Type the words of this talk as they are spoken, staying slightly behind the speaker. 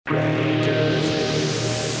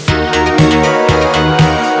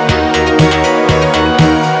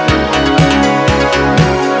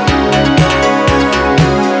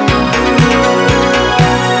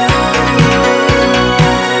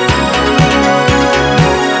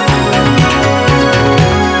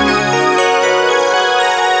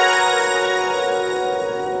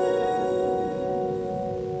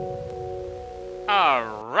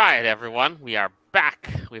everyone. We are back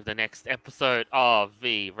with the next episode of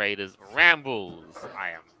the Raiders Rambles. I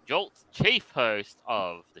am Jolt, chief host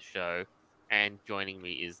of the show, and joining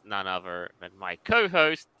me is none other than my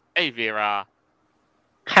co-host, Aeveirra.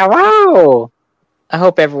 Hello! I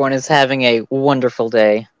hope everyone is having a wonderful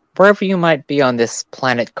day, wherever you might be on this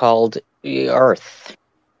planet called Earth.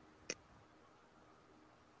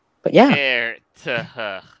 But yeah, Air to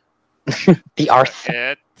her. the Earth.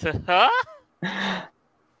 Air to her?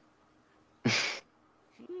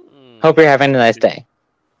 Hope you're having a nice day.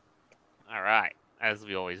 Alright, as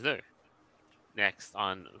we always do. Next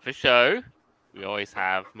on the show, we always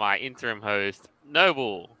have my interim host,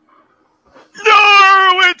 Noble.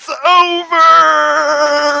 No, it's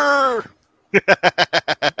over!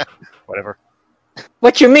 Whatever.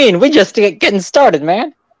 What you mean? We just getting started,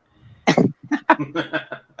 man.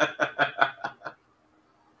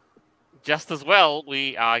 Just as well,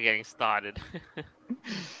 we are getting started.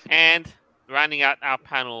 And rounding out our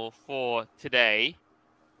panel for today,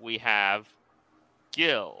 we have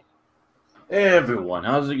Guil. Hey everyone,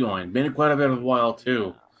 how's it going? Been quite a bit of a while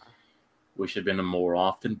too. Wish it'd been more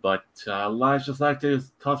often, but lives just like to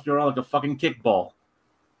toss you around like a fucking kickball.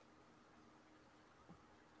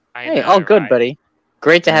 Hey, all good, buddy.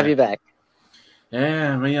 Great to have you back.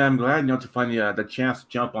 Yeah, I'm glad to find the chance to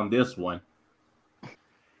jump on this one.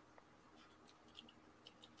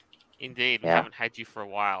 Indeed, we haven't had you for a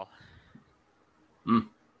while.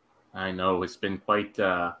 I know, it's been quite,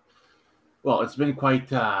 how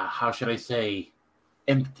should I say,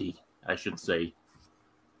 empty, I should say.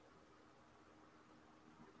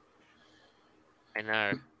 I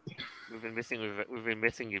know. We've been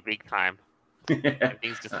missing you big time. And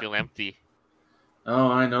things just feel empty.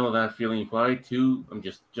 Oh, I know that feeling quite too. I'm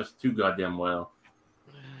just too goddamn well.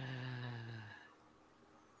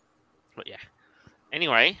 But yeah.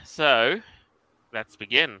 Anyway, so let's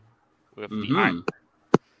begin with the art.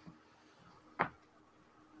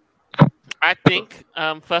 I think,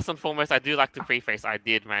 first and foremost, I do like to preface I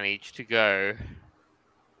did manage to go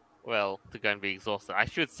and be exhausted. I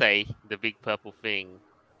should say the big purple thing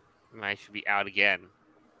managed to be out again.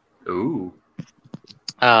 Ooh.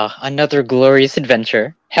 Another glorious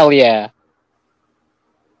adventure. Hell yeah.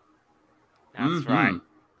 That's right.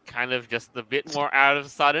 Kind of just a bit more out of the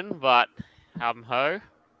sudden, but ho,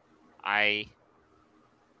 I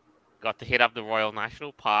got to hit up the Royal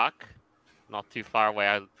National Park, not too far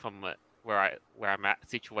away from where I'm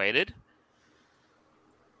situated,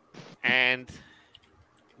 and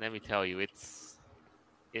let me tell you, it's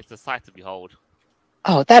a sight to behold.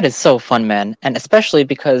 Oh, that is so fun, man. And especially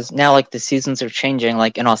because now, like, the seasons are changing.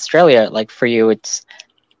 Like, in Australia, like, for you, it's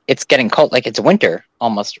getting cold. Like, it's winter,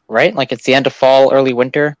 almost, right? Like, it's the end of fall, early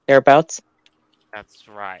winter, thereabouts. That's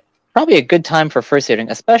right. Probably a good time for fursuiting,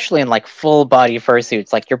 especially in, like, full-body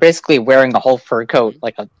fursuits. Like, you're basically wearing a whole fur coat.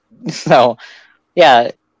 So, yeah,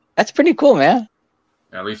 that's pretty cool, man.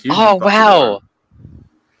 At least you. Oh, wow.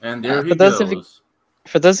 And there he goes.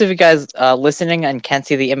 For those of you guys listening and can't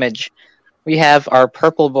see the image, we have our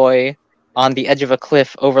purple boy on the edge of a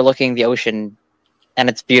cliff overlooking the ocean, and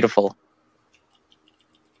it's beautiful.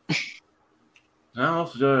 I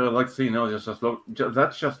also like to see,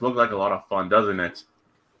 that just look like a lot of fun, doesn't it?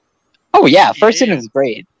 Oh yeah, fursuiting is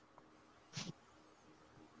great.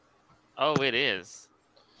 Oh, it is.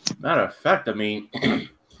 Matter of fact, I mean,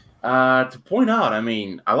 to point out, I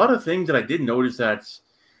mean, a lot of things that I did notice that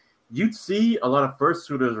you'd see a lot of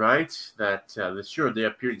fursuiters, right? That sure they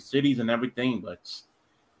appear in cities and everything, but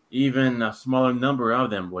even a smaller number of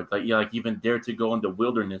them would even dare to go in the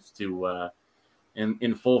wilderness to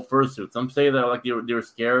in full fursuits. Some say that they were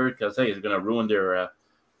scared because hey, it's gonna ruin their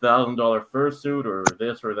 $1,000 fursuit or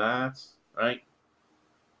this or that, right?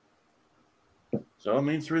 So I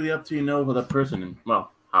mean, it's really up to for the person, and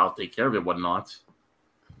well, I'll take care of it, whatnot.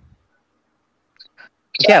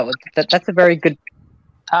 Yeah, that's a very good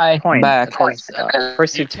point. Back. Because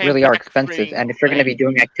fursuits really are expensive, and if you're going to be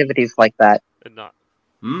doing activities like that,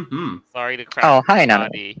 Sorry to crash. Oh, hi, Nana.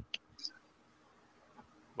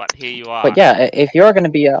 But here you are. But yeah, if you're going to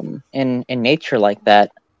be in nature like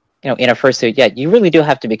that, in a fursuit, yeah, you really do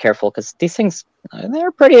have to be careful because these things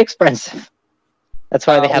they're pretty expensive. That's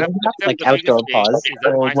why they have outdoor paws.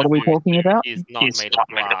 What are we talking about? Is not made of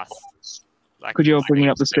glass. Could you bring me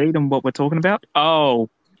up to speed on what we're talking about? Oh,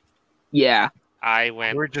 yeah.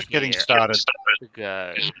 We're just getting started. To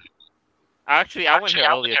go. Actually, I went here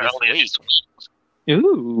earlier this week.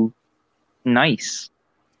 Ooh, nice.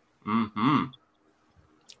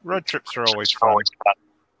 Road trips are always fun.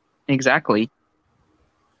 Exactly.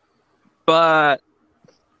 But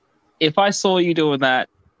if I saw you doing that,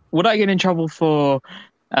 would I get in trouble for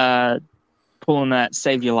pulling that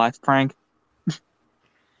save your life prank?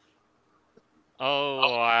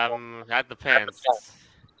 That depends.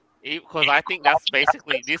 Because I think that's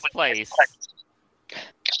basically this place.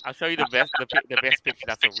 I'll show you the best picture.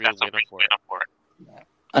 That's a real winner for it.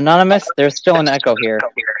 Anonymous, there's still an echo here.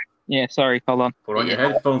 Yeah, sorry, hold on. Put on your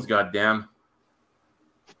headphones, goddamn.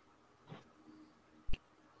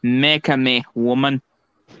 Make me, woman.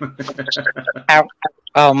 Ow.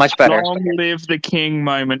 Oh, much better. Long live the king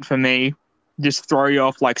moment for me. Just throw you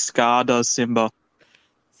off like Scar does Simba.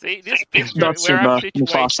 See, this picture Not where I'm Simba,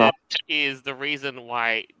 Mufasa. situated is the reason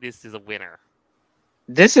why this is a winner.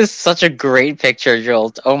 This is such a great picture,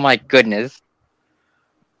 Jolt. Oh my goodness.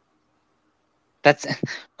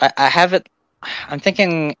 I have it. I'm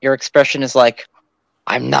thinking your expression is like,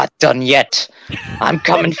 I'm not done yet. I'm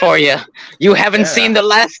coming for you. You haven't seen the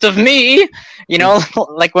last of me. You know,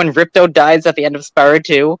 like when Ripto dies at the end of Spyro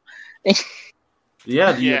 2.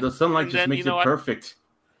 The sunlight just makes it perfect.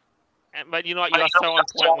 But you know what? You are so on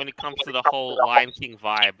point when it comes to the whole Lion King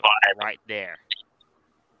vibe right there.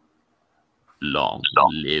 Long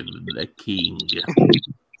live the king.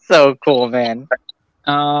 So cool, man.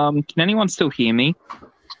 Can anyone still hear me?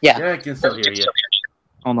 Yeah, I can still hear you.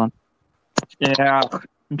 Hold on. Yeah,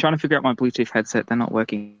 I'm trying to figure out my Bluetooth headset. They're not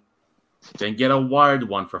working. Then get a wired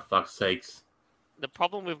one, for fuck's sakes. The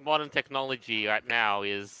problem with modern technology right now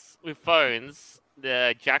is with phones,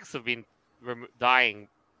 the jacks have been dying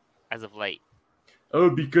as of late. Oh,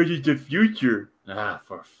 because it's the future.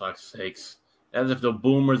 For fuck's sakes. As if the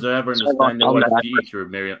boomers are ever understanding what the future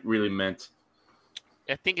really meant.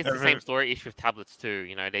 I think it's the same story issue with tablets too.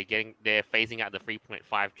 You know, they're phasing out the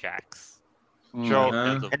 3.5 jacks. Jolt,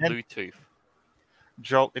 in terms of Bluetooth.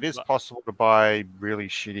 Jolt, it is possible to buy really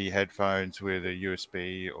shitty headphones with a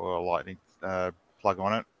USB or a lightning plug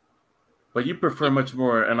on it. But you prefer much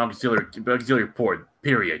more an auxiliary port,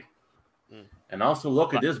 period. And also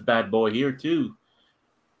look at this bad boy here too.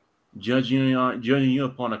 Judging you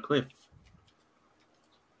upon a cliff.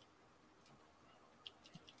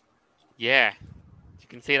 Yeah. You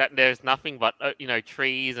can see that there's nothing but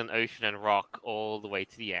trees and ocean and rock all the way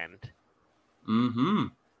to the end. Mm-hmm.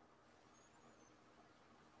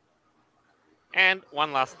 And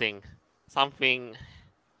one last thing. Something.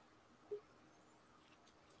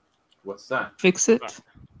 What's that? Fix it?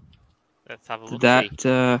 Let's have a look. Did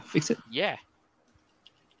that fix it? Yeah.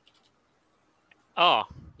 Oh,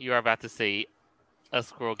 you're about to see a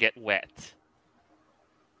squirrel get wet.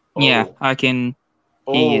 Yeah, I can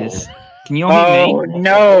hear you. Can you all hear me? Oh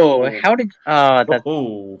no! How did that?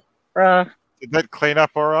 Did that clean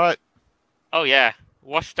up all right? Oh yeah,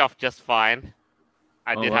 washed off just fine.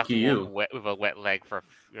 I did have lucky to walk with a wet leg for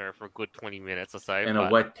a good 20 minutes or so. And a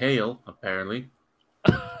wet tail, apparently.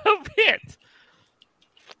 A bit.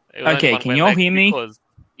 Okay, can you all hear me?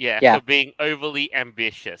 Yeah, for being overly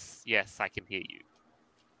ambitious. Yes, I can hear you.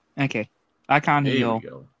 Okay, I can't hear you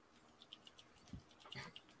all.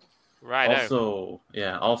 Right. Also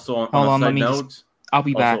on a side note, I'll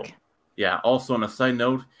be back. Yeah, also on a side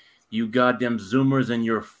note, you goddamn Zoomers and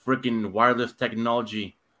your freaking wireless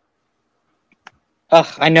technology. Ugh,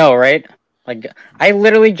 I know, right? Like, I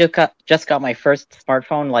literally just got my first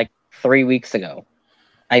smartphone like 3 weeks ago.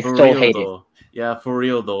 I still hate it. Yeah, for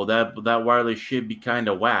real though, that wireless shit be kind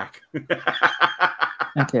of whack.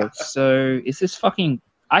 Okay, so is this fucking?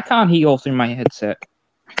 I can't hear you all through my headset.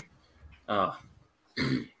 Oh.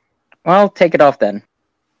 Well, take it off then.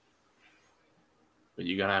 But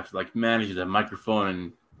you're gonna have to manage the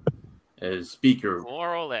microphone and speaker.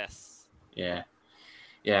 More or less. Yeah.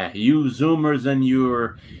 Yeah, you Zoomers and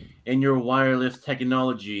your wireless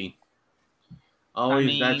technology.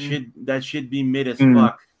 Always that should be mid as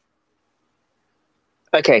fuck.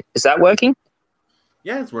 Okay, is that working?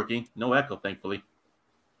 Yeah, it's working. No echo, thankfully.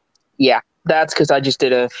 Yeah, that's because I just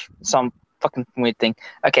did some fucking weird thing.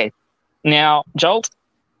 Okay, now Jolt,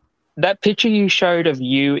 that picture you showed of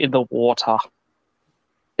you in the water,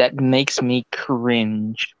 that makes me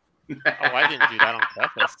cringe. Oh, I didn't do that on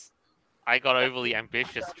purpose. I got overly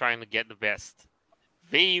ambitious trying to get the most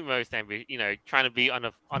ambitious, trying to be on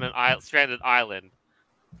an stranded island,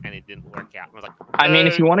 and it didn't work out. I was like, I mean,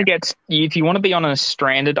 if you want to be on a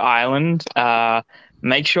stranded island,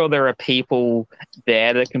 make sure there are people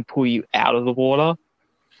there that can pull you out of the water,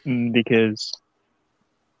 because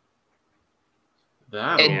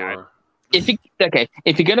if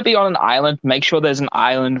you're going to be on an island, make sure there's an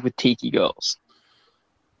island with tiki girls.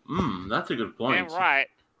 That's a good point. Damn right.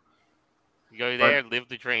 You go there, live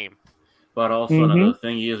the dream. But also another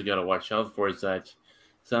thing you got to watch out for is that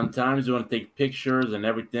sometimes you want to take pictures and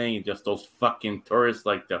everything, and just those fucking tourists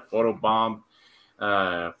the photobomb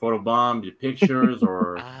your pictures,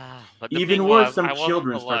 or But the Even thing worse, was, some I wasn't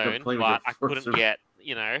children start to alone, play with but it I first. couldn't get,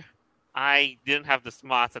 I didn't have the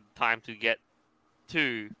smarts at the time to get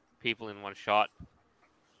 2 people in one shot.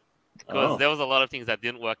 Because there was a lot of things that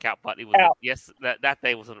didn't work out, but it was that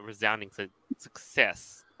day was a resounding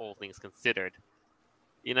success, all things considered.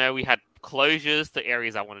 We had closures to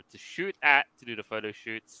areas I wanted to shoot at to do the photo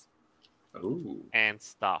shoots and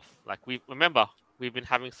stuff. Like we've been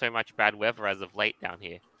having so much bad weather as of late down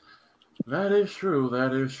here. That is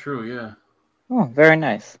true. Yeah. Oh, very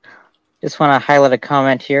nice. Just want to highlight a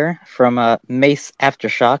comment here from Mace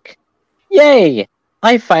Aftershock. Yay!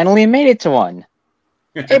 I finally made it to one.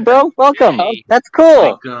 Hey, bro, welcome. Hey. That's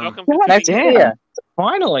cool. Welcome God to Nice to TV. see ya.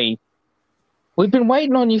 Finally. We've been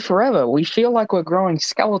waiting on you forever. We feel like we're growing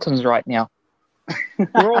skeletons right now.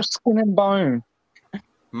 We're all skin and bone.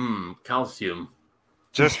 Calcium.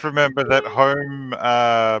 Just remember that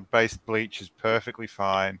home-based bleach is perfectly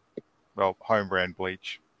fine. Well, home brand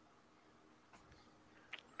bleach.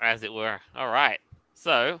 As it were. All right.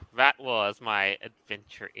 So that was my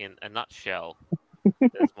adventure in a nutshell.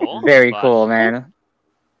 There's more. Very but cool, man.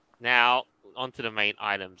 Now on to the main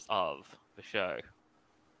items of the show.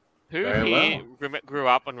 Who Very here grew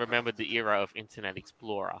up and remembered the era of Internet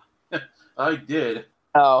Explorer? I did.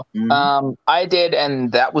 Oh, Mhm. I did,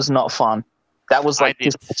 and that was not fun. That was like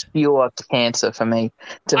just pure cancer for me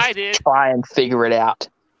to I did. try and figure it out.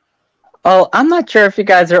 Oh, I'm not sure if you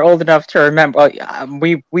guys are old enough to remember.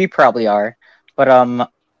 We probably are, but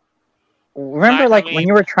remember when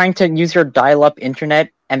you were trying to use your dial-up internet,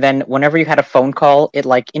 and then whenever you had a phone call, it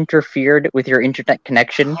like interfered with your internet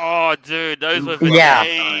connection. Oh, dude, those were the Yeah.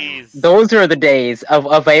 days. Those are the days of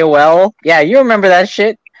AOL. Yeah, you remember that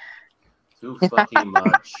shit. Too fucking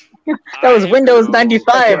much. That was Windows Too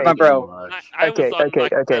 95, my fucking bro. much. I was on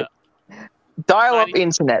Okay. Dial-up 90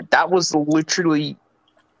 internet, that was literally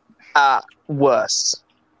worse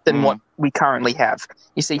than what we currently have.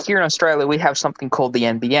 You see, here in Australia, we have something called the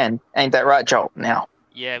NBN. Ain't that right, Jolt, now?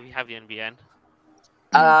 Yeah, we have the NBN.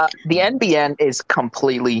 The NBN is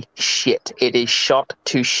completely shit. It is shot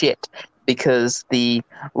to shit because the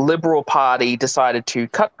Liberal Party decided to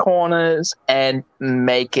cut corners and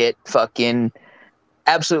make it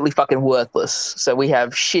absolutely fucking worthless. So we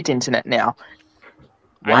have shit internet now.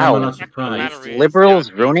 Why am I Wow. not surprised?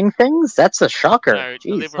 Liberals ruining things? That's a shocker. No, the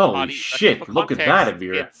Jeez. Liberal Holy Party, shit, for look at context, that,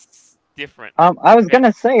 Aeveirra. It's different. I was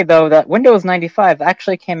gonna say though that Windows 95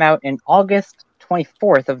 actually came out in August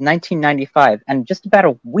 24th of 1995, and just about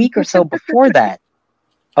a week or so before that,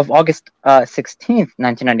 of August 16th,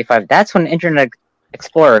 1995, that's when Internet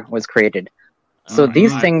Explorer was created. So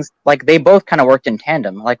these things, like, they both kind of worked in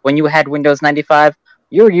tandem. Like when you had Windows 95,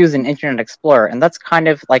 you were using Internet Explorer, and that's kind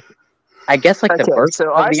of like, I guess, like the birth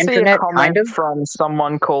so of I the see internet, a comment kind of. from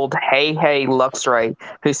someone called Hey Luxray,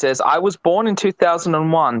 who says, I was born in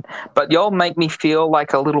 2001, but y'all make me feel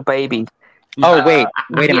like a little baby. Oh, wait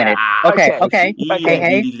a minute. Okay.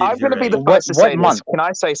 Hey. I'm going to be the What- first to say what month? this. Can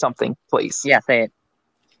I say something, please? Yeah, say it.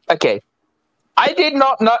 Okay. I did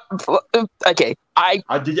not know. Okay. I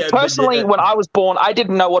personally, when I was born, I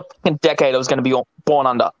didn't know what fucking decade I was going to be born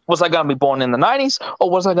under. Was I going to be born in the 90s or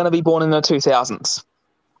was I going to be born in the 2000s?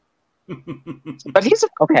 But here's the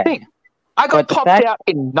thing. I got popped out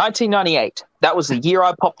in 1998. That was the year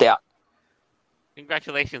I popped out.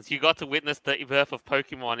 Congratulations, you got to witness the birth of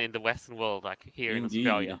Pokemon in the Western world, like here in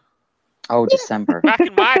Australia. Oh, December. Back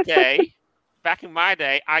in my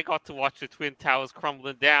day, I got to watch the Twin Towers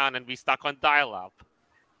crumbling down and be stuck on dial-up.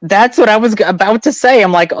 That's what I was about to say.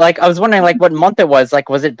 I'm like I was wondering like what month it was. Like,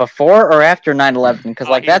 was it before or after 9/11? Because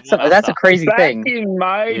like that's a crazy thing.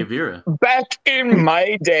 Back in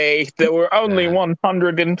my day, there were only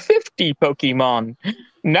 150 Pokemon.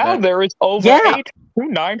 Now there is over 800 to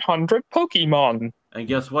 900 Pokemon. And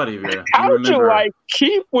guess what, Aeveirra? How do I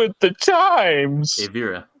keep with the times?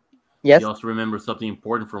 Aeveirra. Yes. You also remember something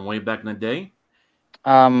important from way back in the day?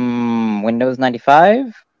 Windows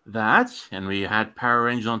 95. That, and we had Power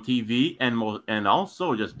Rangers on TV, and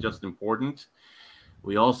also just important,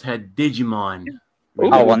 we also had Digimon.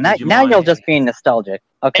 Oh well, now you're just being nostalgic.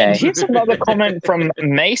 Okay. And here's another comment from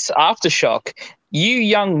Mace Aftershock. You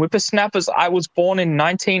young whippersnappers, I was born in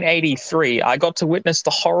 1983. I got to witness the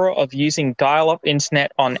horror of using dial-up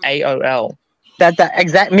internet on AOL.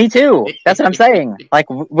 Me too. That's what I'm saying. Like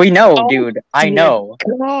we know, dude. I know.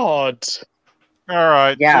 God. All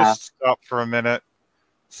right. Yeah. Just stop for a minute.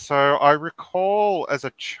 So I recall as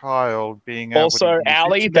a child being able also, to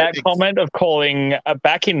Ali, that comment of calling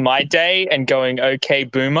back in my day and going, okay,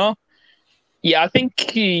 boomer. Yeah, I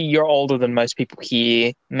think you're older than most people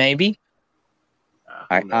here, maybe.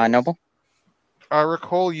 All right, Noble? I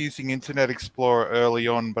recall using Internet Explorer early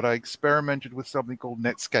on, but I experimented with something called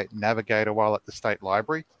Netscape Navigator while at the State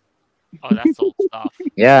Library. Oh, that's old stuff.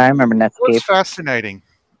 Yeah, I remember It Netscape. was fascinating,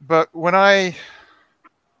 but when I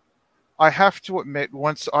have to admit,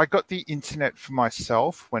 once I got the internet for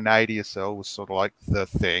myself, when ADSL was sort of like the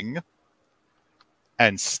thing,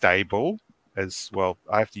 and stable as well,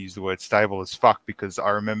 I have to use the word stable as fuck because I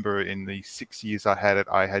remember in the 6 years I had it,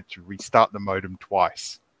 I had to restart the modem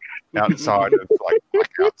twice outside of like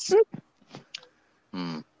blackouts.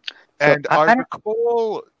 Hmm. And So, I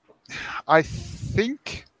recall, I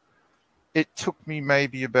think it took me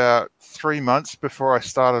maybe about 3 months before I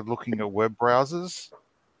started looking at web browsers.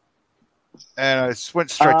 And I just went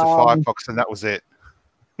straight to Firefox, and that was it.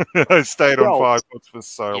 I stayed on Jolt. Firefox for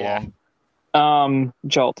so long.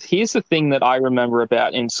 Jolt, here's the thing that I remember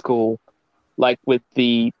about in school, like with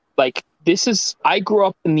the I grew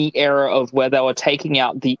up in the era of where they were taking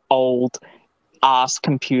out the old ass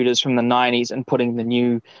computers from the 90s and putting the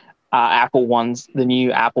new Apple ones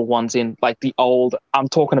in, like the old. I'm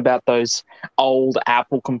talking about those old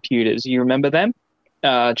Apple computers. You remember them,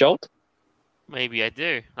 Jolt? Maybe I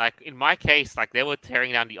do. Like in my case, like they were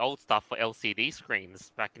tearing down the old stuff for LCD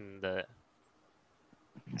screens back in the.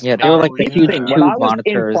 yeah, they were like the Here's the huge thing. tube When I was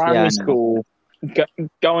in monitors. Yeah, I primary know. school,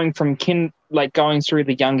 going from going through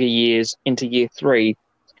the younger years into year 3.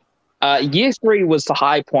 Year 3 was the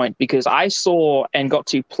high point because I saw and got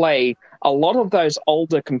to play a lot of those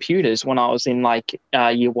older computers when I was in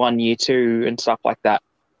year 1, year 2, and stuff like that.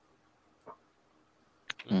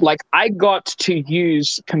 Like I got to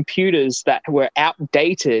use computers that were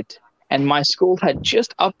outdated, and my school had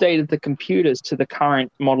just updated the computers to the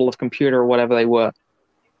current model of computer or whatever they were.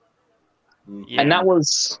 Yeah. And that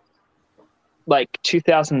was like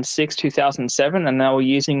 2006, 2007, and they were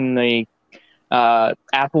using the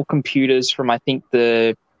Apple computers from I think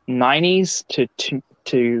the 90s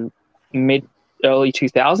to mid early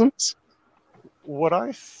 2000s.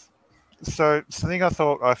 So something I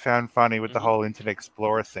thought I found funny with the whole Internet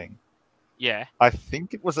Explorer thing. Yeah. I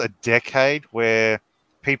think it was a decade where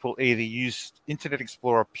people either used Internet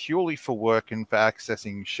Explorer purely for work and for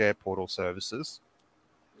accessing share portal services,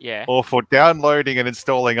 Yeah. or for downloading and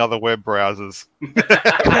installing other web browsers.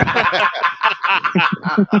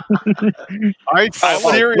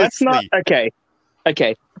 Seriously.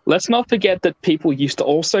 Okay. Let's not forget that people used to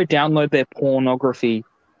also download their pornography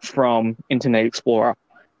from Internet Explorer.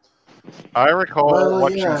 I recall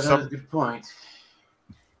watching that's a good point.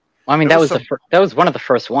 I mean, that was one of the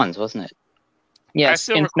first ones, wasn't it? Yes,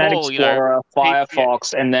 still Internet recall, Explorer,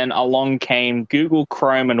 Firefox, and then along came Google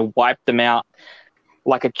Chrome and wiped them out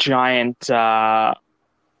like a giant.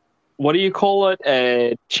 What do you call it?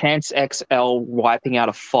 A Chance XL wiping out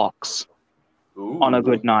a fox on a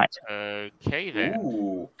good night. Okay then.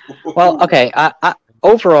 Ooh. Well, okay.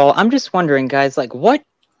 Overall, I'm just wondering, guys, like, what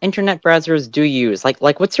internet browsers do you use?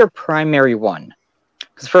 Like, what's your primary one?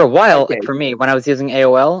 Because for a while, like for me, when I was using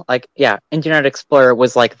AOL, like, yeah, Internet Explorer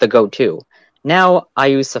was like the go-to. Now I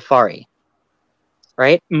use Safari,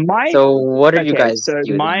 right? So what are you guys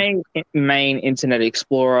using? My main Internet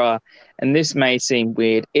Explorer, and this may seem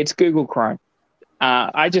weird, it's Google Chrome.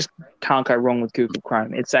 I just can't go wrong with Google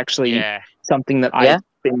Chrome. It's actually something that I've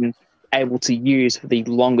been able to use for the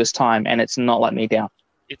longest time, and it's not let me down.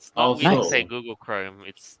 It's not weird to say Google Chrome.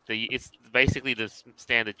 It's basically the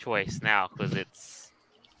standard choice now because it's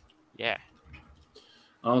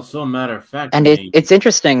Also, matter of fact, and it's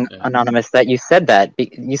interesting, Anonymous, that you said that.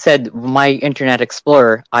 You said my Internet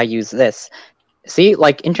Explorer, I use this. See,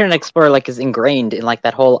 like Internet Explorer, like is ingrained in like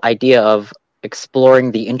that whole idea of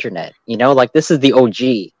exploring the internet. You know, like this is the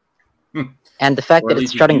OG. And the fact that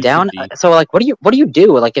it's shutting down, so like, what do you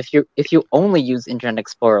do? Like, if you only use Internet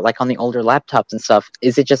Explorer, like on the older laptops and stuff,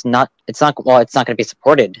 is it just not? It's not going to be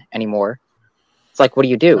supported anymore. It's like, what do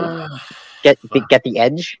you do? Get the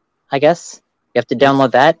Edge, I guess. You have to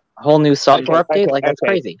download that whole new software update. Like that's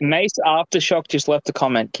crazy. Mace Aftershock just left a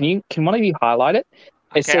comment. Can one of you highlight it?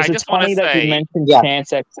 It says it's funny that you mentioned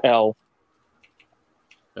Chance XL.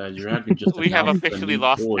 We have officially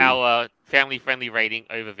lost our family-friendly rating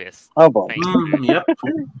over this. Oh boy. Yep.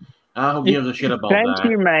 Who gives a shit about that? Thank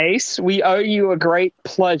you, Mace. We owe you a great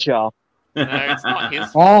pleasure. No, it's not his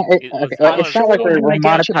Well, fault. it's not like we're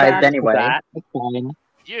monetized anyway. It's fine.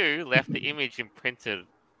 You left the image imprinted,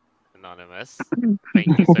 Anonymous.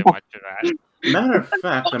 Thank you so much for that. Matter of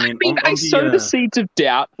fact, I mean, I sow the seeds of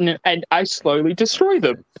doubt and I slowly destroy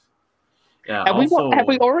them. Yeah. Have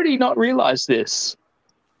we already not realized this?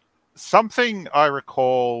 Something I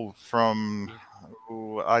recall from,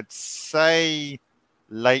 I'd say,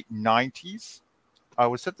 late 90s. I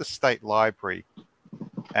was at the State Library,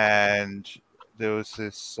 and there was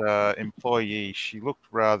this employee. She looked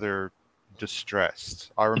rather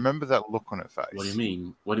distressed. I remember that look on her face. What do you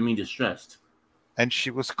mean? What do you mean distressed? And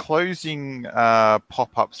she was closing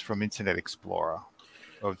pop-ups from Internet Explorer.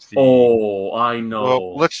 Oh, I know.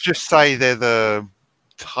 Well, let's just say they're the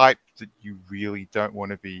type that you really don't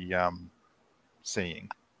want to be seeing.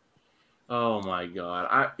 Oh my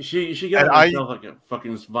god! She got herself like a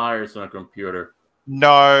fucking virus on a computer.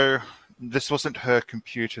 No, this wasn't her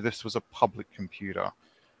computer. This was a public computer.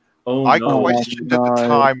 Oh I no! questioned at the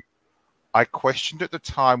time. I questioned at the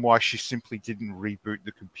time why she simply didn't reboot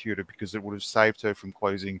the computer, because it would have saved her from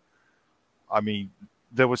closing. I mean,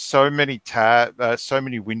 there was so many so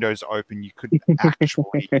many windows open, you couldn't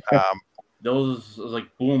actually. Those like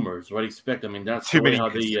boomers. What do you expect? I mean, that's Too the way many how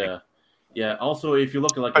they. Yeah. Also, if you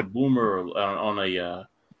look at like a boomer on a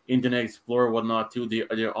Internet Explorer, whatnot too,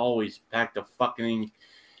 they're always packed a fucking.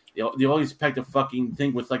 They always packed a fucking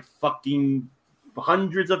thing with like fucking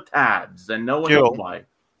hundreds of tabs, and no one knows why.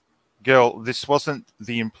 Girl, this wasn't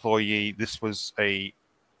the employee. This was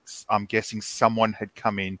I'm guessing someone had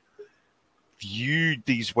come in, viewed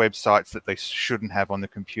these websites that they shouldn't have on the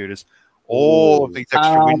computers. All of these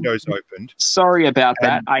extra windows opened. Sorry about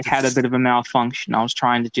that. I had a bit of a malfunction. I was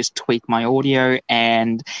trying to just tweak my audio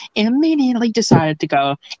and immediately decided to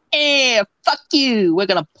go, fuck you. We're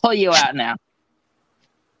going to pull you out now.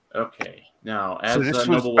 Okay. Now, as so this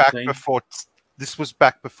Noble was back saying,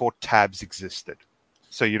 before tabs existed.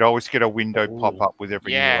 So you'd always get a window pop up with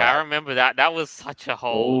every new ad. I remember that. That was such a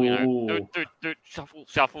whole,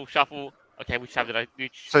 shuffle. Okay, which tab did I do?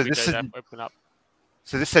 So this is open up.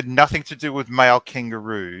 So this had nothing to do with male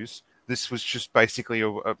kangaroos. This was just basically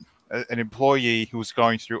an employee who was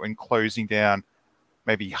going through and closing down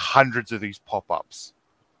maybe hundreds of these pop-ups.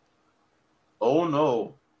 Oh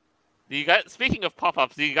no! Do you guys? Speaking of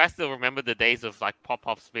pop-ups, do you guys still remember the days of like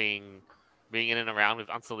pop-ups being in and around with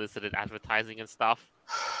unsolicited advertising and stuff?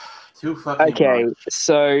 Too fucking Okay, much.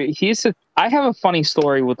 so I have a funny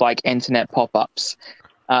story with like internet pop-ups.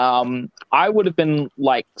 I would have been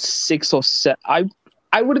like 6 or 7.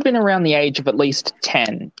 I would have been around the age of at least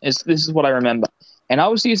 10. This is what I remember. And I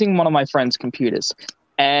was using one of my friend's computers,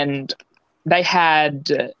 and they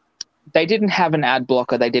didn't have an ad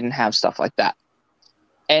blocker. They didn't have stuff like that.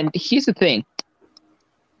 And here's the thing.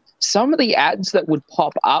 Some of the ads that would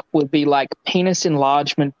pop up would be like penis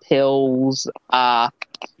enlargement pills,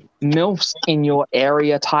 MILFs in your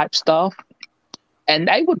area type stuff. And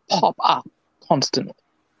they would pop up constantly.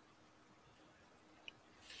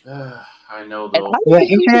 I know though. Yeah,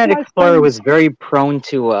 Internet Explorer was very prone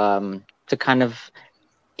to kind of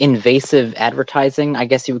invasive advertising, I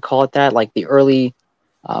guess you would call it that, like the early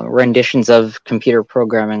renditions of computer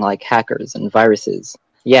programming, like hackers and viruses.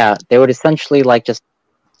 Yeah, they would essentially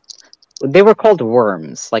they were called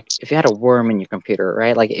worms. Like if you had a worm in your computer,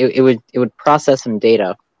 right? Like it would process some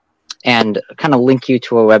data and kind of link you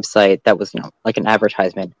to a website that was, like an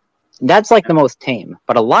advertisement. That's like the most tame,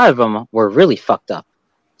 but a lot of them were really fucked up.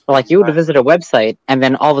 Like you would visit a website and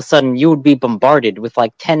then all of a sudden you would be bombarded with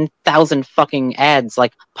like 10,000 fucking ads,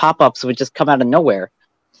 like pop-ups would just come out of nowhere.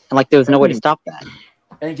 And like there was no way to stop that.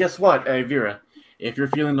 And guess what, Aeveirra? If you're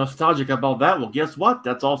feeling nostalgic about that, well, guess what?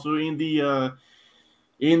 That's also in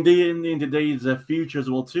today's future as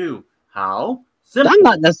well too. How? Simple. I'm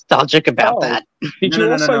not nostalgic about that. Did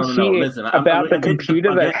you also hear Listen, about the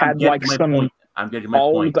computer that had like some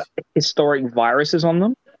old historic viruses on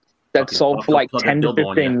them that sold for like 10 to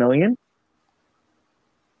 15 million?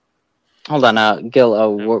 Hold on,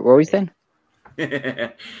 Gil, what were we saying?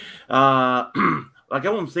 Like what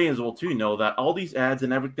I'm saying is well too, that all these ads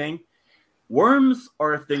and everything, worms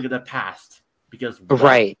are a thing of the past. Because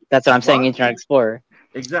right, that's what I'm saying, Internet Explorer.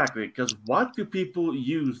 Exactly, because what do people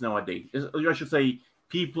use nowadays? I should say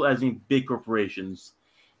people as in big corporations.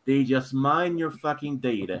 They just mine your fucking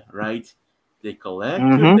data, right? They collect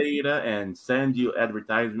your data and send you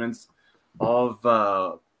advertisements of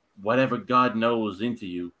whatever God knows into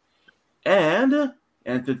you. And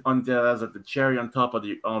as the cherry on top of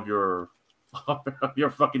your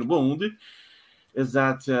fucking wound is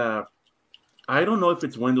that I don't know if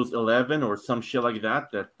it's Windows 11 or some shit like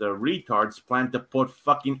that the retards plan to put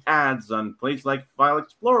fucking ads on places like File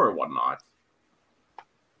Explorer or whatnot.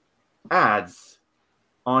 Ads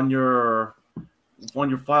on your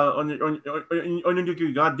file on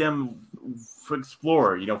your goddamn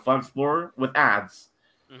Explorer, File Explorer with ads.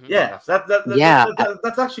 Mm-hmm. Yes,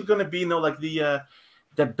 that's actually going to be like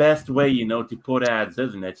the best way to put ads,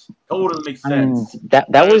 isn't it? Totally makes sense.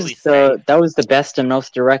 That was the best and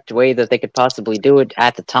most direct way that they could possibly do it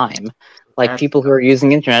at the time. Like people who are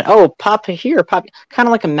using internet, pop here, pop, kind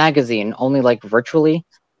of like a magazine, only like virtually.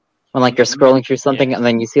 when like you're scrolling through something and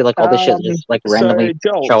then you see like all this shit just like randomly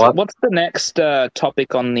Jolt, show up. what's the next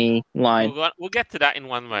topic on the line? We'll get to that in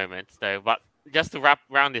one moment, though. But just to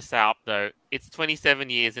round this out, though, it's 27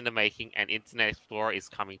 years in the making, and Internet Explorer is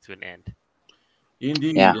coming to an end.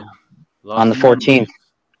 Indeed. Yeah. Lots On the of 14th, memories.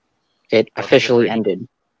 it officially ended.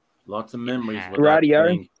 Lots of memories. with that Radio.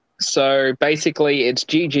 thing. So basically, it's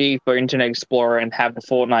GG for Internet Explorer, and have the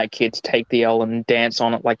Fortnite kids take the L and dance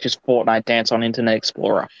on it, like just Fortnite dance on Internet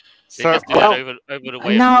Explorer. They So, just do that over the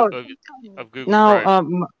way of Google No,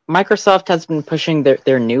 Chrome. Microsoft has been pushing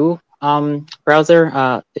their new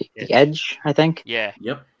browser, the Edge, I think. Yeah.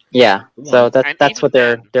 Yep. Yeah, so And that's even what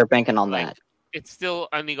then, they're banking on like, that. It's still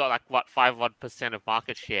only got like what 5% of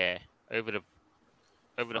market share over the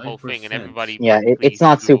whole thing, and 5%. everybody. Yeah, practically it's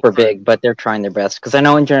not uses Google super Chrome. big, but they're trying their best. Because I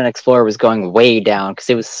know Internet Explorer was going way down because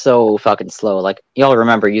it was so fucking slow. Like y'all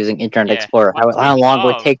remember using Internet Yeah, Explorer? but How speaking long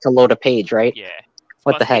would it of- take to load a page, right? Yeah.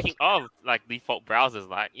 What But the heck? speaking of like default browsers,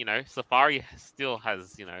 like Safari still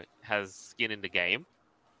has skin in the game.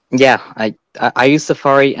 Yeah, I use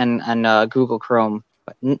Safari and Google Chrome,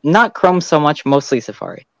 but not Chrome so much. Mostly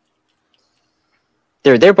Safari.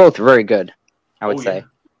 They're both very good, I would say. Yeah.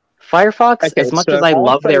 Firefox, Okay, as much so as I I'll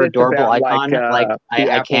love say their this adorable about, icon, the I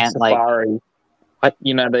Apple can't Safari. What?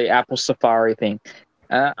 The Apple Safari thing.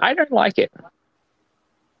 I don't like it.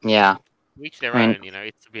 Yeah. Each their I mean-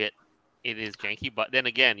 own. It is janky, but then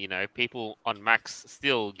again, people on Macs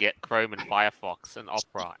still get Chrome and Firefox and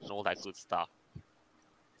Opera and all that good stuff.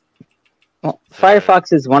 Well, So-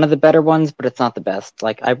 Firefox is one of the better ones, but it's not the best.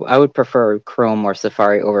 Like I would prefer Chrome or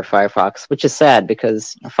Safari over Firefox, which is sad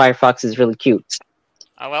because Firefox is really cute.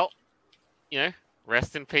 Oh well,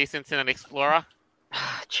 rest in peace, Internet Explorer. The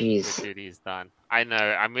Jeez, duty is done. I know.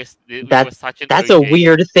 I missed. It That- was such an. that's OG. a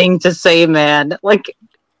weird thing to say, man. Like,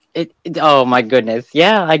 oh my goodness.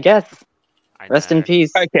 Yeah, I guess. I Rest in know.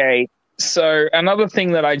 peace. Okay, so another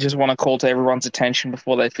thing that I just want to call to everyone's attention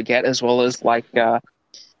before they forget, as well as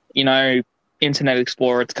Internet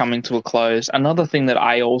Explorer, it's coming to a close. Another thing that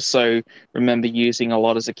I also remember using a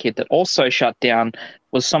lot as a kid that also shut down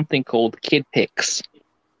was something called KidPix.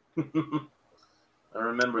 I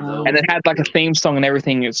remember those. And it had like a theme song and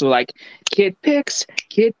everything. It's like,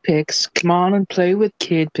 KidPix, come on and play with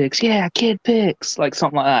KidPix. Yeah, KidPix. Like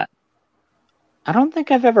something like that. I don't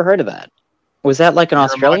think I've ever heard of that. Was that like an You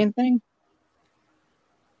Australian thing?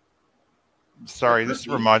 Sorry, That this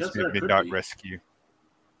could be. reminds Yes, me of that could Midnight be. Rescue.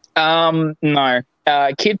 No.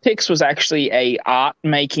 KidPix was actually a art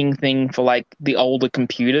making thing for like the older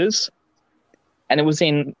computers. And it was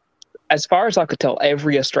in, as far as I could tell,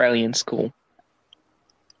 every Australian school.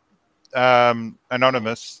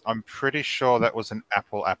 Anonymous, I'm pretty sure that was an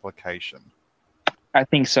Apple application. I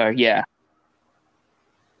think so, yeah.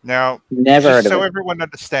 Now, Never just heard of so it. everyone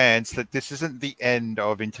understands that this isn't the end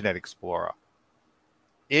of Internet Explorer.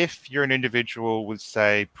 If you're an individual with,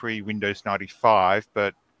 say, pre-Windows 95,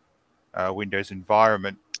 but Windows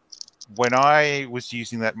environment, when I was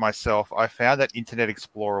using that myself, I found that Internet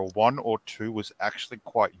Explorer 1 or 2 was actually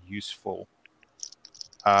quite useful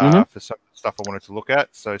for some stuff I wanted to look at.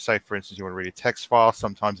 So say, for instance, you want to read a text file.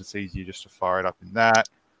 Sometimes it's easier just to fire it up in that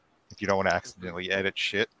if you don't want to accidentally edit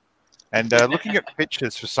shit. And looking at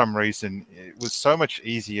pictures, for some reason, it was so much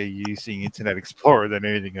easier using Internet Explorer than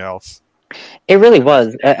anything else. It really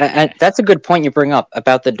was. And that's a good point you bring up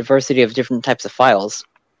about the diversity of different types of files.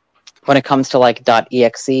 When it comes to like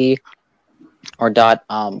 .exe or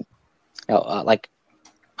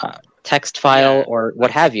text file Yeah, or what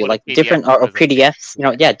like have you, what a like PDF different or representation.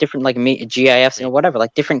 PDFs, different like GIFs, whatever,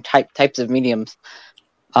 like different types of mediums.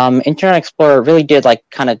 Internet Explorer really did like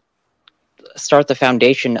kind of start the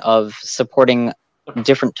foundation of supporting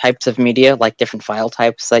different types of media, like different file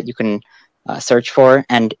types that you can search for,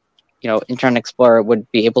 and Internet Explorer would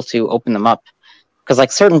be able to open them up because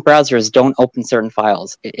like certain browsers don't open certain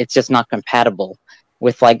files. It's just not compatible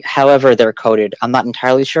with like however they're coded. I'm not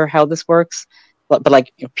entirely sure how this works, but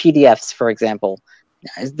like PDFs, for example,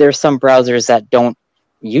 there's some browsers that don't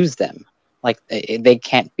use them. Like they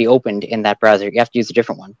can't be opened in that browser. You have to use a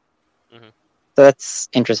different one. Mhm. So that's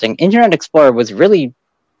interesting. Internet Explorer was really,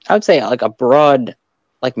 I would say, like a broad,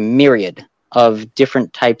 like myriad of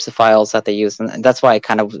different types of files that they used, and that's why it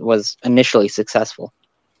kind of was initially successful.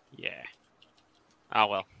 Yeah. Oh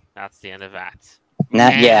well, that's the end of that.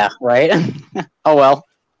 Yeah, right. Oh well.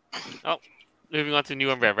 Moving on to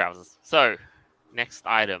new and rare browsers. So, next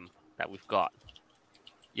item that we've got.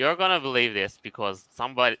 You're gonna believe this because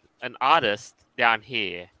an artist down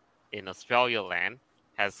here in Australia land,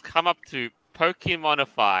 has come up to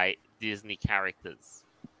Pokemonify Disney characters.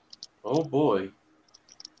 Oh boy.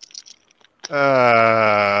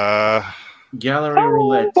 Gallery Oh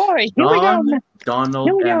roulette. boy, here we go. Don, Donald,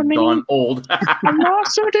 Here we go, and me. Don Old. A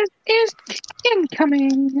lawsuit is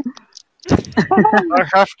incoming. I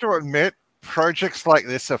have to admit, projects like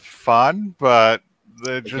this are fun, but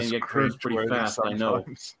they're They can just get cursed pretty cringeworthy fast, I know.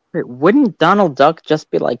 sometimes. Wait, wouldn't Donald Duck just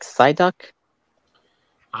be like Psyduck?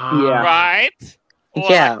 Yeah. Right? Or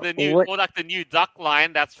Yeah, like the new duck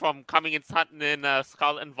line that's from Coming in Hunting in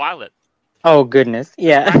Scarlet and Violet. Oh goodness,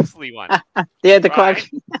 yeah, Quaxley one. yeah, the Right? quack.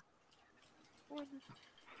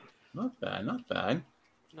 Not bad, not bad.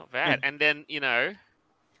 Not bad. And then,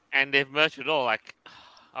 and they've merged it all. Like,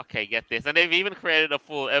 okay, get this. And they've even created a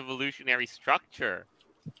full evolutionary structure.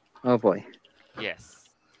 Oh boy. Yes.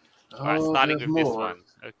 Alright, starting with this one.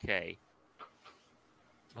 Okay.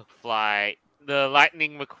 McFly. The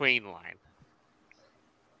Lightning McQueen line.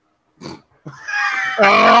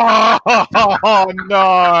 Oh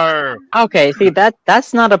no! Okay, see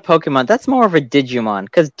that's not a Pokemon. That's more of a Digimon,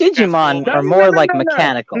 because Digimon No, are more like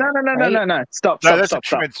mechanical. No. right? Stop. No, that's a Stop.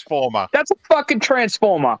 transformer. That's a fucking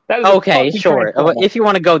transformer. That is a Okay, fucking sure. transformer. If you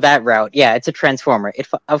want to go that route, yeah, it's a Transformer.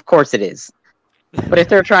 Of course it is. But if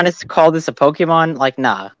they're trying to call this a Pokemon, like,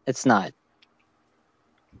 nah, it's not.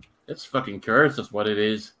 It's fucking cursed, that's what it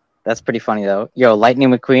is. That's pretty funny though. Yo,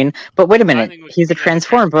 Lightning McQueen. But wait a minute, Lightning he's a McQueen is a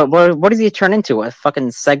Transformer. But what does he turn into? A fucking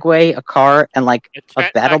Segway, a car, and like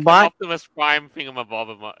a battle Like bot? an Optimus Prime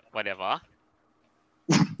thingamabob or whatever.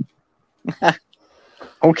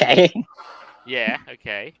 Okay. Yeah,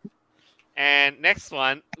 okay. And next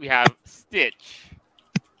one, we have Stitch.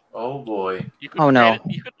 Oh boy. You could Oh, no.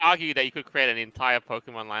 You could argue that you could create an entire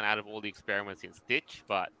Pokemon line out of all the experiments in Stitch,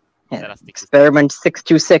 but let Yeah. us stick to Experiment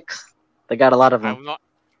 626. They got a lot of Stitch. them. I'm not.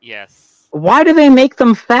 Yes. Why do they make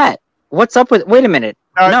them fat? What's up with? Wait a minute.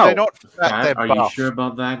 No, they're not fat, Fat? they're Are you buff. sure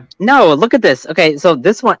about that? No, look at this. Okay, so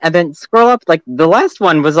this one, and then scroll up. Like the last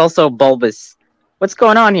one was also bulbous. What's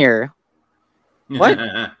going on here? What?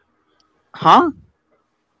 Huh?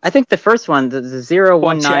 I think the first one, the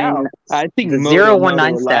 019, out. I think the Moto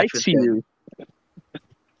 019 Moto statue. likes you.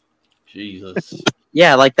 Jesus.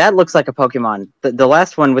 Yeah, like that looks like a Pokemon. The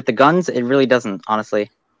last one with the guns, it really doesn't. Honestly,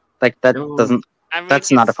 like that No. doesn't. I mean,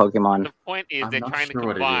 That's not a it's- Pokemon. The point is I'm they're not trying to sure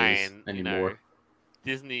what it is combine, anymore.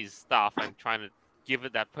 Disney's stuff and trying to give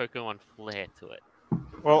it that Pokemon flair to it.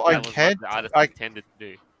 Well, That was what the artist intended to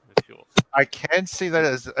do, for sure. I can see that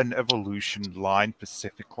as an evolution line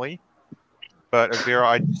specifically, but Aeveirra,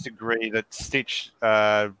 I disagree that Stitch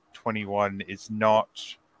 21 is not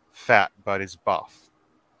fat but is buff.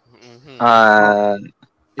 Mhm.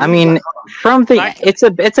 I mean, from the Like-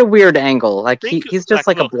 it's a weird angle. Like Think- he's just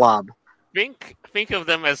like a look, blob. Think of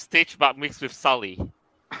them as Stitch but mixed with Sully.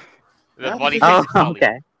 The That's body a- Oh, mixed with Sully.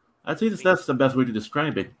 okay. I think that's the best way to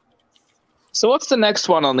describe it. So what's the next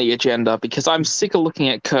one on the agenda? Because I'm sick of looking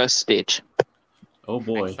at Cursed Stitch. Oh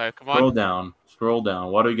boy. So come Scroll on. down. Scroll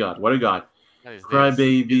down. What do we got? What is this?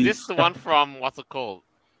 Crybabies. Is this the one from what's it called?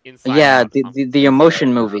 Inside Yeah, Out or the something?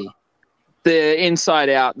 emotion movie. The Inside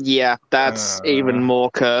Out, yeah, that's Uh. even more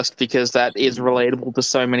cursed because that is relatable to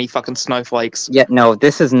so many fucking snowflakes. Yeah, no,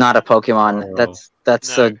 this is not a Pokemon. Oh.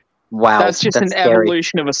 That's No. a wow. That's just an scary.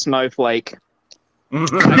 evolution of a snowflake.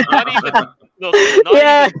 Not even look, not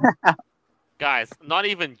Yeah. even, guys, not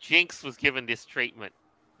even Jinx was given this treatment.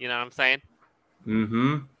 You know what I'm saying?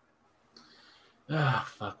 Mm-hmm. Ah,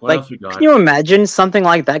 fuck. What Like, else we got? can you imagine something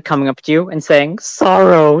like that coming up to you and saying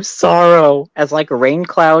 "sorrow, sorrow" as like rain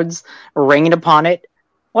clouds rain upon it?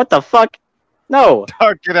 What the fuck? No.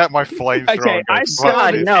 Don't get out my flamethrower. Okay, and go, I saw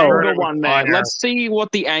 "Fuck the this, no. burn it anger with one there. fire." Let's see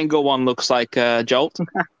what the anger one looks like, Jolt.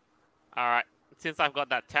 All right. Since I've got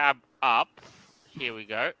that tab up, here we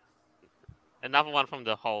go. Another one from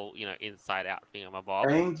the whole, Inside Out thing on my bob.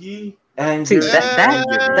 Angie? And See,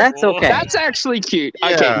 that's okay. That's actually cute. Yeah.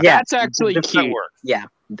 Okay, Yeah, that's actually That cute. works. Yeah,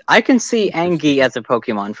 I can see Angie as a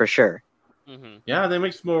Pokemon for sure. Mm-hmm. Yeah, that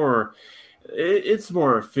makes more. It's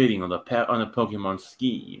more fitting on the Pokemon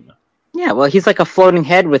scheme. Yeah, well, he's like a floating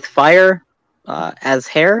head with fire as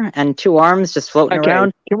hair and two arms just floating Okay,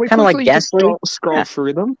 around. can we Kinda like quickly just Ghastly? scroll Yeah.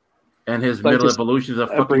 through them? And his Like middle just evolution is a a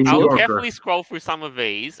fucking brief- I'll New Yorker. carefully scroll through some of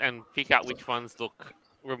these and pick out which ones look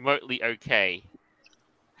remotely okay.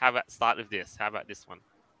 How about start with this? How about this one?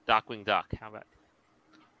 Darkwing Duck. How about?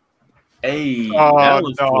 Hey, that Oh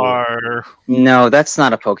looks cool. no. No, that's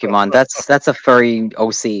not a Pokemon. That's a furry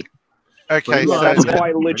OC. Okay, Well, so That's Yeah,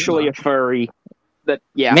 quite pretty literally a much. furry. That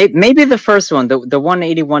yeah. Maybe the first one, the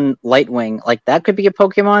 181 Lightwing, like that could be a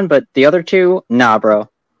Pokemon, but the other two, nah, bro.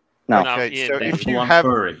 No. No, okay, yeah, so that's if you One have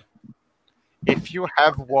furry.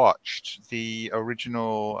 watched the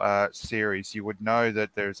original series, you would know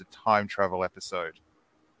that there's a time travel episode.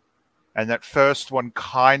 And that first one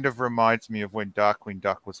kind of reminds me of when Darkwing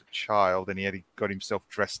Duck was a child and he got himself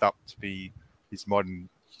dressed up to be his modern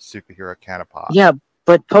superhero counterpart. Yeah,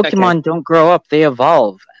 but Pokemon don't grow up; they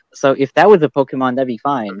evolve. So if that was a Pokemon, that'd be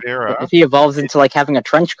fine. Aeveirra, But if he evolves into like having a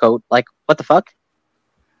trench coat, like what the fuck?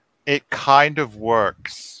 it kind of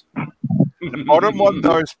works. The bottom one,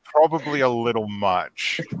 though, is probably a little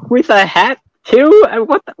much. With a hat too?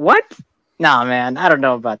 What? Nah, man, I don't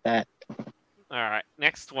know about that. All right,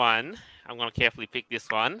 next one. I'm gonna carefully pick this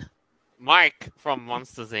one. Mike from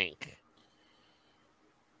Monsters Inc.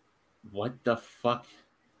 What the fuck?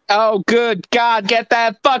 Oh, good God, get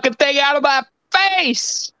that fucking thing out of my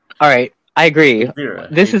face! All right, I agree. Aeveirra,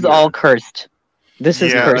 This is Aeveirra. all cursed. This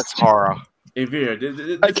is Yeah, cursed. that's horror.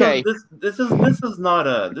 Aeveirra, Okay. this is not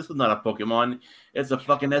a Pokemon. It's a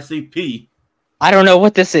fucking SCP. I don't know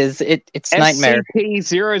what this is. It's nightmare.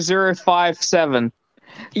 SCP-0057.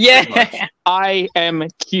 Yeah. I am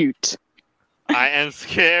cute. I am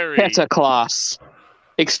scary. Beta class.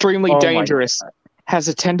 Extremely Oh my dangerous. Has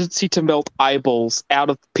a tendency to melt eyeballs out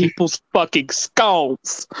of people's fucking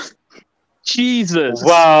skulls. Jesus.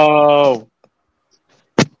 Whoa.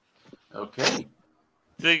 Okay.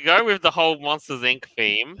 To go with the whole Monsters Inc.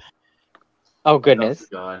 theme, Oh goodness. Oh,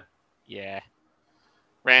 God. yeah. Oh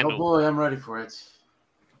Randall, boy, I'm ready for it.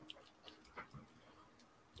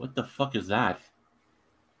 What the fuck is that?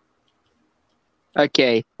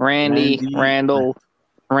 Okay, Randy, Randy. Randall,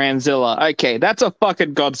 Ranzilla. Okay, that's a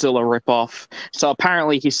fucking Godzilla ripoff. So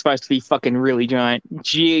apparently he's supposed to be fucking really giant.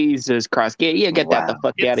 Jesus Christ. Get that the Wow.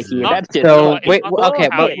 fuck out of It's here. not- That's just So, it's wait, not okay,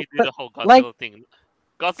 how but- you do the whole Godzilla like- thing.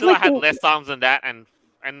 Godzilla like had the- less arms than that and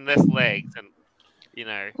less legs, and you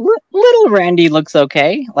know. Little Randy looks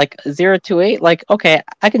okay. Like 028. Like okay,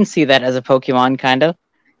 I can see that as a Pokemon, kind of.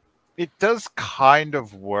 It does kind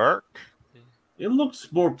of work. It looks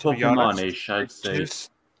more To be honest, Pokemon-ish, I'd It's say.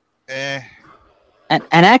 just, eh. And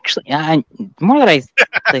actually, more that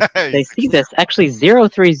I see this, actually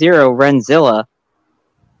 030 Renzilla.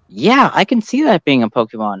 Yeah, I can see that being a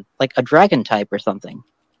Pokemon, like a dragon type or something.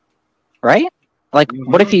 Right? Like,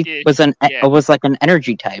 what if he Yeah, was yeah. was like an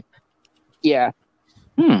energy type? yeah.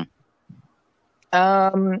 Hmm.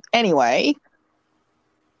 Anyway.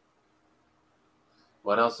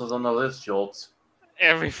 What else is on the list, Jolt?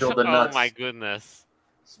 Everything. Spill the Oh nuts. my goodness.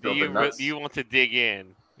 Spill the nuts. Do you want to dig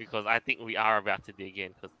in? Because I think we are about to dig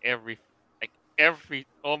in. Because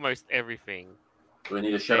almost everything. Do we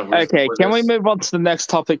need a shadow? Okay, can we move on to the next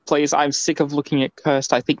topic, please? I'm sick of looking at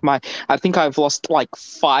Cursed. I think I've lost like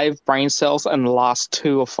 5 brain cells, and the last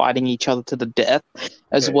 2 are fighting each other to the death,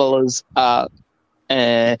 as Okay. well as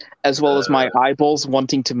my eyeballs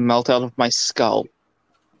wanting to melt out of my skull.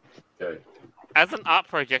 Okay. As an art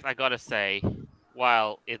project, I gotta say,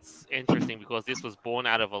 while it's interesting because this was born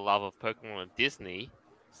out of a love of Pokemon and Disney,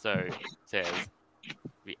 so it says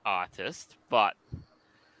the artist, but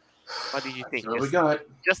what did you think? So we got.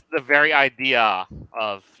 Just the very idea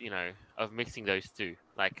of mixing those two,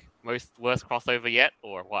 like worst crossover yet,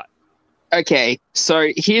 or what? Okay,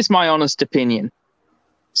 so here's my honest opinion.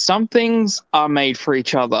 Some things are made for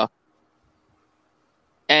each other,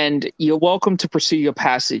 and you're welcome to pursue your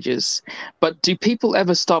passages. But do people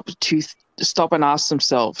ever stop and ask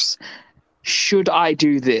themselves, should I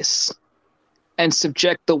do this? And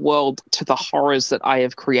subject the world to the horrors that I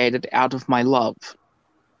have created out of my love?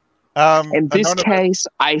 In this case,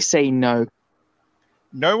 I say no.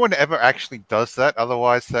 No one ever actually does that.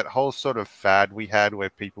 Otherwise, that whole sort of fad we had where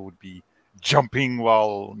people would be jumping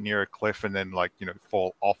while near a cliff and then,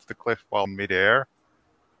 fall off the cliff while midair,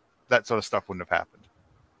 that sort of stuff wouldn't have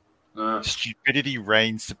happened. Stupidity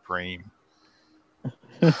reigns supreme.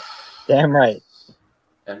 Damn right.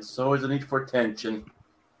 And so is the need for tension.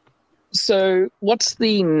 So, what's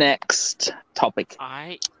the next topic?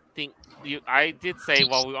 I think I did say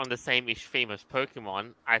while we were on the same-ish theme as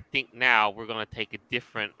Pokemon, I think now we're going to take a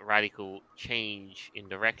different radical change in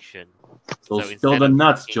direction. So instead spill the of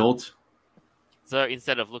nuts, looking- Jolt. So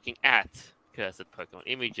instead of looking at cursed Pokemon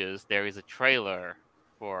images, there is a trailer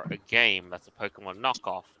for a game that's a Pokemon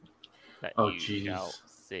knockoff that Oh, you jeez. shall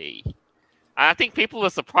see. And I think people are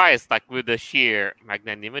surprised, with the sheer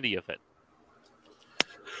magnanimity of it.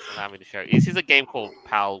 Allow me to show you. This is a game called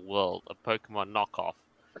Pal World, a Pokemon knockoff.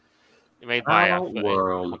 Made by a Pal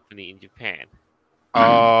World. company in Japan.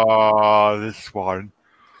 Oh, this one.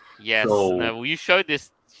 Yes. So- No, well, you showed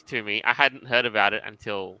this to me. I hadn't heard about it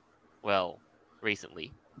until,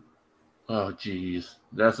 recently. Oh, jeez.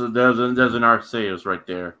 There's an Arceus right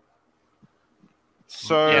there.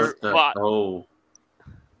 So, Yes. But- Oh.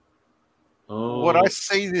 what I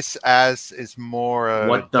see this as is more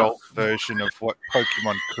What an the adult version of what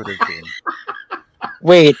Pokemon could have been.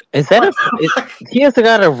 Wait, is that he has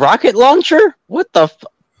got a rocket launcher? What the?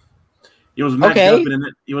 He was Mac Okay. dumping in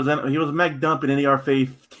it. He was Mac dumping in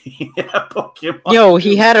AR-15 Pokemon. Yo,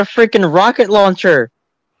 he had a freaking rocket launcher.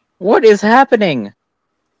 What is happening?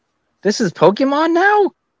 This is Pokemon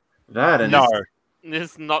now? That and No.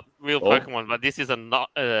 This is not real Oh. Pokemon, but this is a not.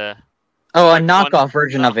 Oh, a Pokemon- knockoff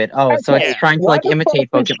version of it. Oh, so Okay, it's trying to why like the imitate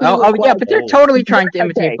fuck does Pokemon. she Oh, look yeah, like- but they're totally trying to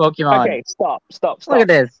imitate Okay, Pokemon. Okay, stop. Look at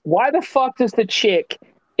this. Why the fuck does the chick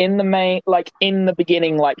in the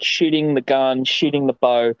beginning, like shooting the gun, shooting the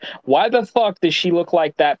bow, why the fuck does she look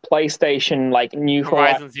like that PlayStation, like New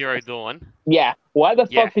Horizon Zero Dawn. Yeah. Why the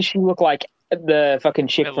Yeah. fuck does she look like the fucking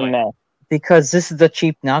chick Really? from there? Because this is a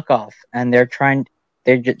cheap knockoff, and they're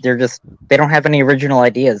they don't have any original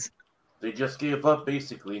ideas. They just gave up,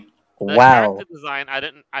 basically. The Wow. character design,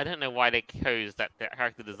 I don't know why they chose that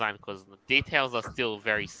character design because the details are still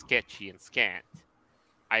very sketchy and scant.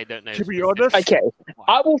 I don't know. To be specifically honest- Okay, why.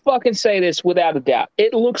 I will fucking say this without a doubt.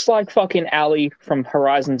 It looks like fucking Allie from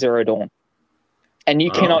Horizon Zero Dawn. And you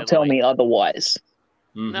Oh. cannot tell me otherwise.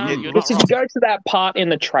 No, Mhm. you're Because not if you wrong. go to that part in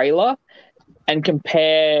the trailer and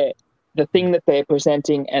compare the thing that they're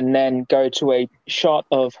presenting and then go to a shot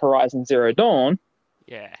of Horizon Zero Dawn,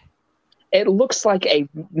 Yeah. it looks like a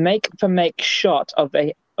make-for-make shot of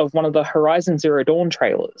one of the Horizon Zero Dawn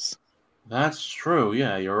trailers. That's true.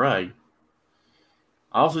 Yeah, you're right.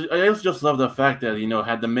 I also just love the fact that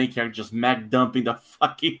had the main character just Mac dumping the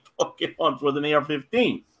fucking Pokemon with an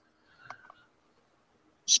AR-15.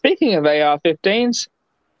 Speaking of AR-15s,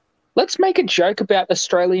 let's make a joke about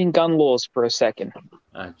Australian gun laws for a second.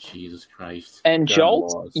 Ah, Jesus Christ! And Gun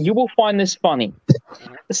Jolt, laws. you will find this funny.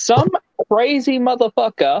 Some crazy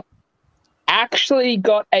motherfucker actually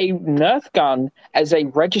got a Nerf gun as a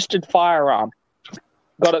registered firearm.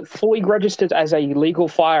 Got it fully registered as a legal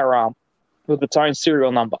firearm with its own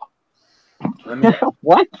serial number. Let me.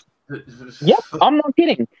 What? Yep, I'm not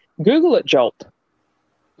kidding. Google it, Jolt.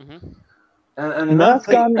 hmm And Nerf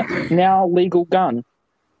nothing- gun, now legal gun.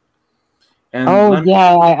 And Oh let-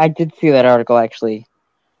 yeah, I did see that article actually.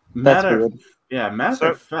 That's matter, weird. matter So-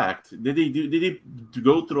 of fact, did they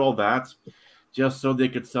go through all that just so they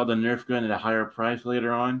could sell the Nerf gun at a higher price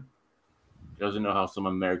later on? Doesn't know how some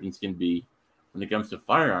Americans can be when it comes to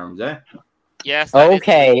firearms, eh? Yes. that is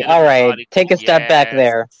Okay, legitimate all right. article, Take a step back yes.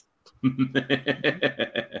 there.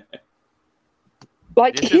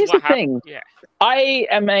 Like, This is here's the what hap- thing. Yeah. I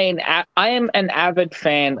am an avid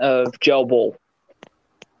fan of Gel Ball.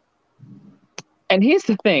 And here's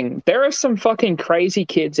the thing. There are some fucking crazy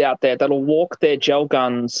kids out there that'll walk their gel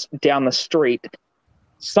guns down the street.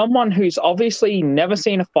 Someone who's obviously never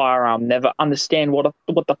seen a firearm, never understand what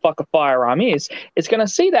the fuck a firearm is going to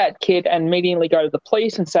see that kid and immediately go to the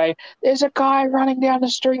police and say, there's a guy running down the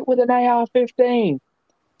street with an AR-15.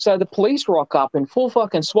 So the police rock up in full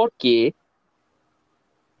fucking SWAT gear,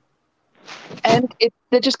 and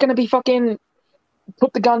they're just going to be fucking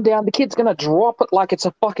put the gun down. The kid's going to drop it like it's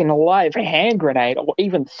a fucking live hand grenade or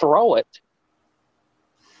even throw it.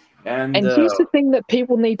 and And here's the thing that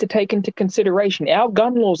people need to take into consideration. Our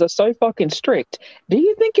gun laws are so fucking strict. Do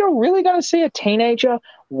you think you're really going to see a teenager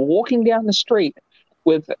walking down the street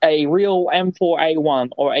with a real M4A1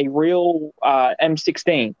 or a real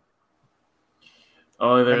M16?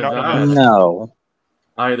 either And not- that, No.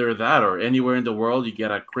 either that, or anywhere in the world, you get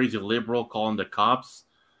a crazy liberal calling the cops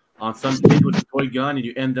on some kid with a toy gun, and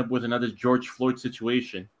you end up with another George Floyd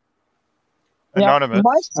situation. Anonymous.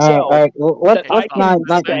 Myself, All right. Well, let's I can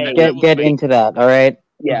not say- get into that. All right.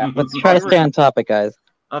 yeah. Let's try to stay on topic, guys.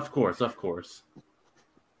 Of course. All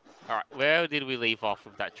right. Where did we leave off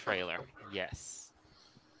with that trailer? Yes.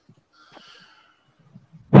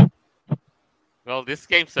 Well, this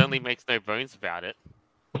game certainly makes no bones about it.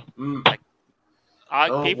 Mm,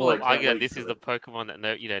 Oh, People boy, have argued can't that this wait is for the Pokemon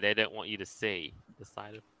that they don't want you to see.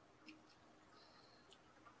 Decided.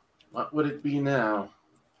 what would it be now?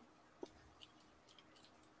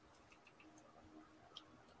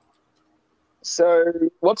 So,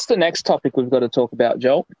 what's the next topic we've got to talk about,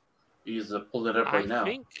 Joel? He's pulling it up right now. I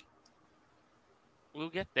think we'll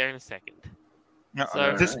get there in a second. No,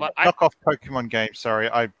 So, this but I- knockoff Pokemon game, sorry,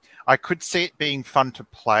 I could see it being fun to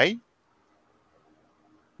play.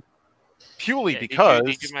 Purely Yeah, because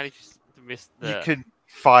did you manage to miss the? you can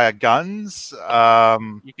fire guns.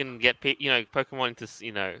 You can get Pokemon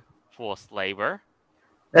into forced labor.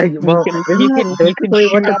 Well, you can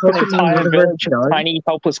shoot up an entire village of tiny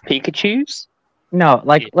helpless Pikachus. No,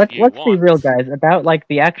 like If let's you be want. real, guys. About like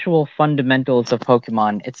the actual fundamentals of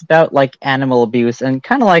Pokemon. It's about like animal abuse and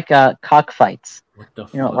kind of like cockfights. What the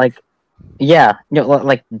You know, fuck? like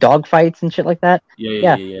like dog fights and shit like that.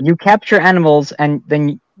 yeah. You capture animals and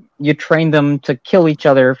then you train them to kill each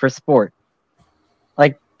other for sport.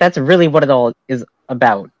 Like, that's really what it all is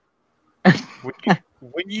about.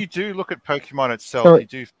 When you do look at Pokemon itself, So- you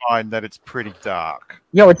do find that it's pretty dark.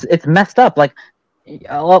 Yo, it's messed up. Like,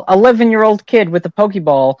 a 11-year-old kid with a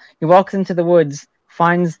Pokeball, he walks into the woods,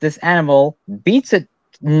 finds this animal, beats it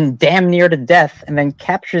damn near to death, and then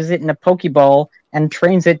captures it in a Pokeball and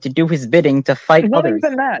trains it to do his bidding to fight Not others.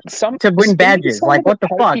 even that. To win badges. Like, what the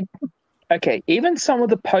fuck? Okay, even some of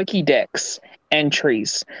the Pokédex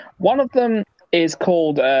entries. One of them is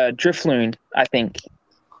called Drifloon, I think.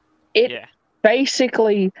 It Yeah.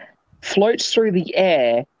 basically floats through the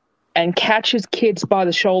air and catches kids by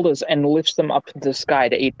the shoulders and lifts them up into the sky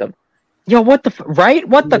to eat them. Yo, what the right?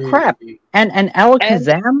 What the crap? And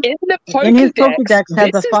Alakazam In the Pokédex, in his Pokédex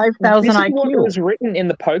has a 5,000 this is what IQ. was written in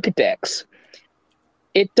the Pokédex.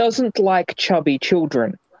 It doesn't like chubby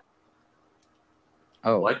children.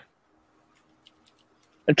 Oh, What?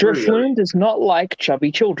 Drifloon does not like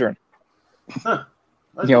chubby children. Huh.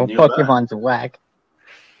 I yo, didn't know that. Pokemon's whack.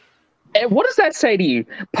 And what does that say to you?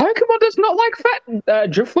 Pokemon does not like fat.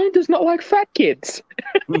 Drifloon does not like fat kids.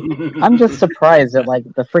 I'm just surprised that like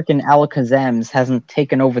the freaking Alakazams hasn't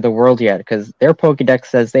taken over the world yet, because their Pokédex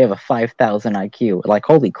says they have a 5,000 IQ. Like,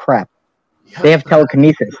 holy crap! They have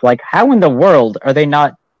telekinesis. Like, how in the world are they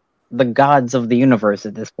not the gods of the universe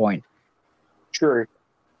at this point? True.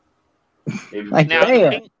 Like, Now, damn. the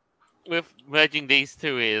thing with merging these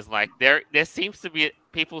two is like there seems to be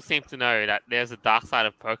people seem to know that there's a dark side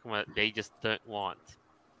of Pokemon that they just don't want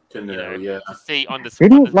To know, yeah. to see on the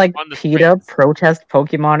Didn't like on the PETA screens. protest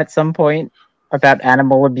Pokemon at some point about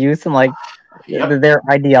animal abuse and like Yep. their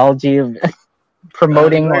ideology of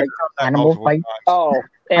promoting They've like done that animal multiple fights? times. Oh,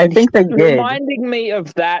 I and think they did. reminding me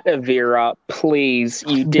of that, Aeveirra, please.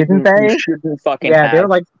 You Didn't didn't. You they? shouldn't fucking Yeah, have. they're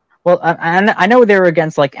like, well, I know they were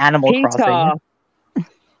against like Animal PETA Crossing.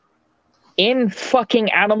 in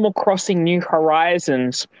fucking Animal Crossing New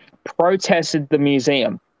Horizons protested the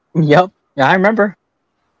museum. Yep, yeah, I remember.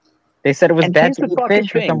 They said it was And bad here's to the eat fucking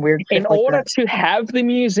fish or some thing. weird shit In like order that. to have the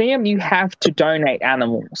museum, you have to donate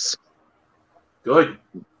animals. Good.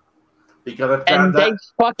 Because And they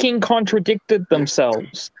fucking contradicted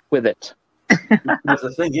themselves with it. because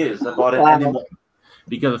the thing is about an Wow. animal.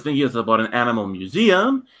 Because the thing is about an animal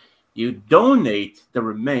museum, you donate the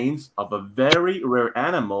remains of a very rare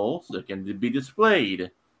animal so it can be displayed,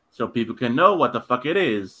 so people can know what the fuck it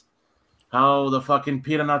is. How the fucking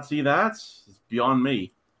PETA not see that? It's beyond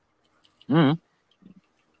me. A lot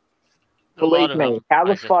Believe of me, them how are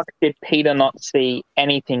the just- fuck did Peter not see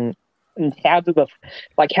anything? How the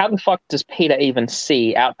fuck does Peter even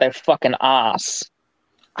see out their fucking ass?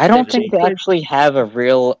 I don't They think they cheated. actually have a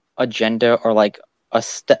real agenda or like a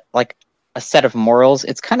set of morals.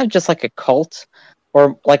 It's kind of just like a cult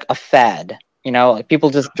or like a fad. You know, like people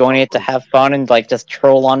just join it to have fun and like just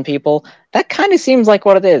troll on people. That kind of seems like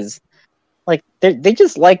what it is. Like they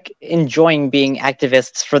just like enjoying being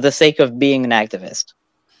activists for the sake of being an activist.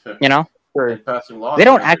 You know, And passing laws. they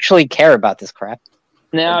don't actually care about this crap.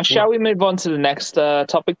 Now, Okay. shall we move on to the next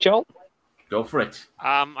topic, Joel? Go for it.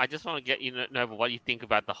 I just want to get you know what you think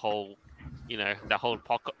about the whole, the whole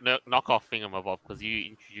knockoff thingamabob because you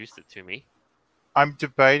introduced it to me. I'm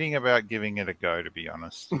debating about giving it a go, to be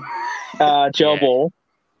honest. Joel Yeah. Ball.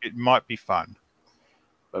 It might be fun.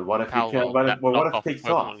 But what if you How can? well, What if knockoff it takes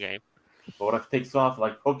Pokemon off? game. But what if it takes off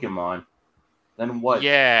like Pokemon? Then what?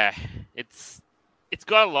 Yeah, it's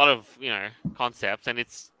got a lot of concepts, and Got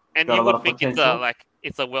a you lot would of think potential.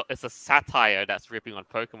 it's a satire that's ripping on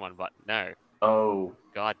Pokemon, but no, Oh,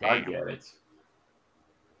 god I damn. get it.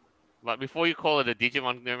 But before you call it a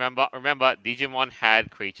Digimon, remember Digimon had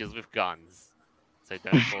creatures with guns, so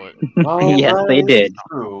don't call it. Oh, Yes, that they is did.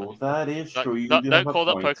 True. That is true. You Don't do have a call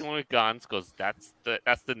it point. Pokemon with guns because that's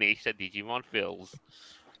the niche that Digimon fills.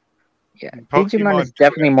 Yeah, Pokemon Digimon is do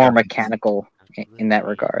definitely have more guns. mechanical in that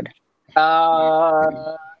regard.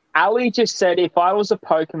 Ali just said, if I was a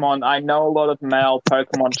Pokemon, I know a lot of male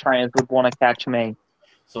Pokemon trainers would want to catch me.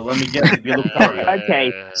 So let me get to be Lucario.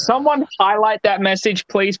 Okay, someone highlight that message,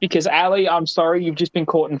 please, because Ali, I'm sorry, you've just been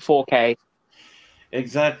caught in 4K.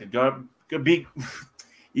 Exactly. Be,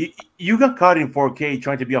 you got caught in 4K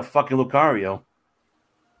trying to be a fucking Lucario.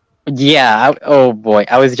 Yeah. Oh boy,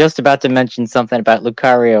 I was just about to mention something about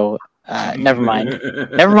Lucario. Never mind.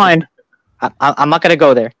 Never mind. I'm not gonna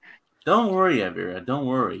go there. Don't worry, Aeveirra. Don't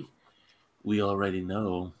worry. We already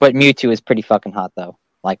know. But Mewtwo is pretty fucking hot though.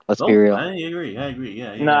 Like, let's be real. I agree.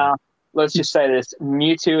 Yeah. Nah, let's just say this.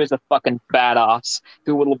 Mewtwo is a fucking badass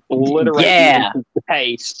who will obliterate Yeah. you to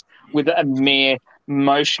paste with a mere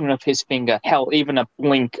motion of his finger. Hell, even a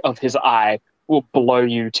blink of his eye will blow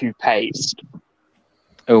you to paste.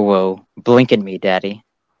 Oh, whoa. Blink at me, Daddy.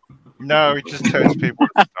 No, it just turns people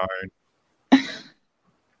to stone.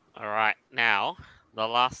 All right, now the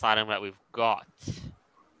last item that we've got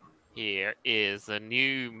here is a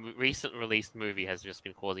new, recent released movie has just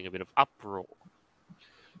been causing a bit of uproar.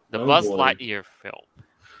 The Oh, Buzz boy. Lightyear film.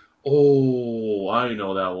 Oh, I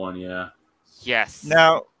know that one. Yeah. Yes.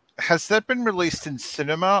 Now, has that been released in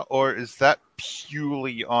cinema, or is that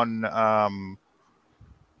purely on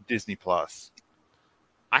Disney Plus?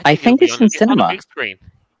 I think it'll it's in on cinema. the big screen.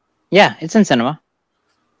 Yeah, it's in cinema.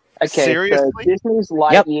 Okay, Seriously? so Disney's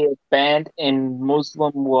Lightyear banned in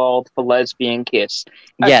Muslim world for lesbian kiss.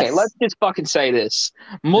 Okay, Yes. let's just fucking say this.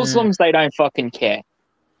 Muslims, they don't fucking care.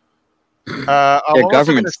 I'm Their also going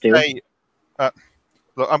governments to do. say,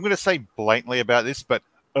 look, I'm going to say blatantly about this, but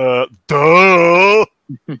duh.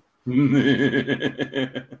 Yeah,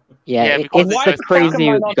 Yeah, because it's Why the the fuck am crazy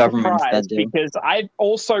I not governments that surprised? do. Because I've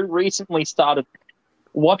also recently started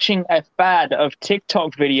watching a fad of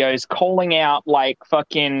TikTok videos calling out like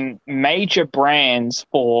fucking major brands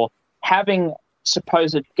for having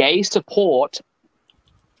supposed gay support,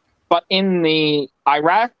 but in the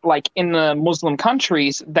Iraq, like in the Muslim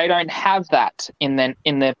countries, they don't have that in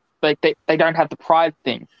their like they don't have the pride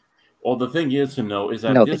thing. Well, the thing is to know is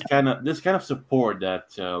that No, this kind of support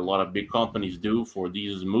that a lot of big companies do for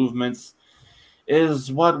these movements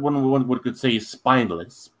is what one could say is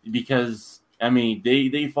spineless, because I mean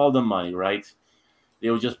they follow the money, right? They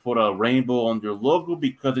will just put a rainbow on their logo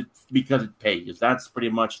because it pays. That's pretty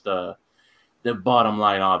much the bottom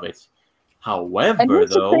line of it. And However,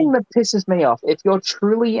 here's the thing though, that pisses me off: if you're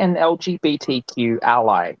truly an LGBTQ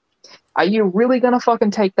ally, are you really gonna fucking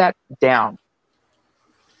take that down?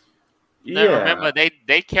 Now yeah, remember,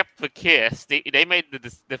 they kept the kiss. They made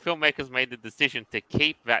the filmmakers made the decision to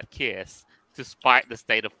keep that kiss to spite the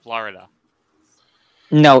state of Florida.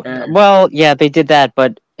 No, And- well, yeah, they did that,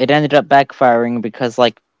 but it ended up backfiring because,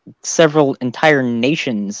 like, several entire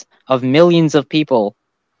nations of millions of people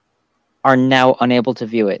are now unable to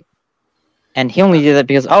view it. And he only did that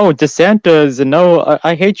because, oh, DeSantis, and no,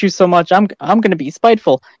 I hate you so much. I'm gonna be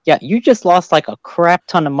spiteful. Yeah, you just lost like a crap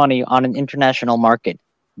ton of money on an international market.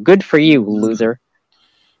 Good for you, loser.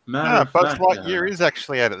 matter of Buzz fact, Lightyear is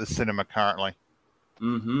actually out at the cinema currently.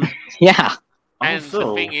 Mm-hmm. Yeah. And Also,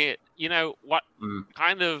 the thing is, you know what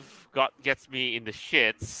kind of gets me in the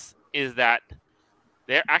shits is that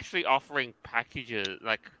they're actually offering packages,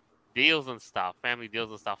 like deals and stuff, family deals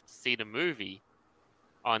and stuff, to see the movie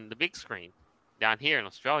on the big screen down here in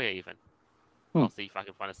Australia. Even I'll see if I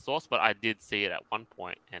can find a source, but I did see it at one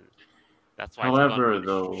point, and that's why. however, it's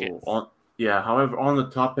gone to the shits. however, on the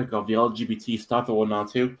topic of the LGBT stuff and whatnot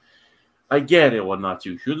too, I get it, whatnot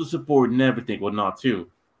too. Should support and everything, whatnot too.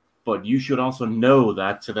 But you should also know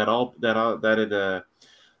that it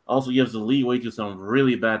also gives the leeway to some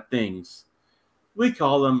really bad things. We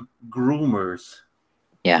call them groomers.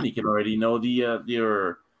 Yeah. And you can already know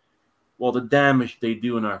the damage they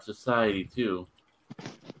do in our society too.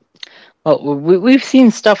 Well, we've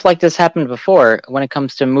seen stuff like this happen before when it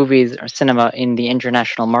comes to movies or cinema in the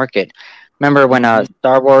international market. Remember when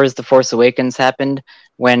Star Wars: The Force Awakens happened?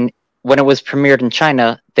 When it was premiered in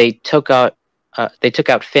China, they took out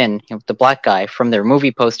Finn, the black guy, from their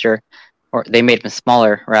movie poster, or they made him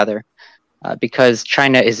smaller rather, because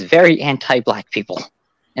China is very anti-black people,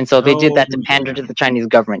 and so they did that to pander to the Chinese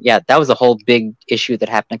government. Yeah, that was a whole big issue that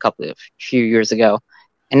happened a few years ago,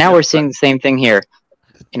 and now we're seeing the same thing here.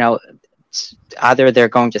 Either they're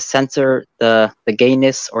going to censor the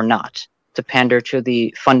gayness or not, to pander to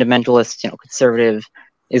the fundamentalist, conservative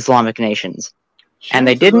Islamic nations. And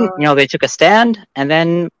they didn't, they took a stand, and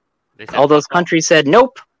then all those countries said,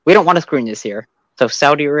 nope, we don't want to screen this here. So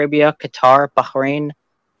Saudi Arabia, Qatar, Bahrain,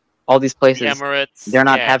 all these places, The Emirates, they're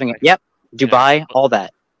not having it. Yep, Dubai, all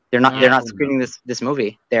that. They're not screening this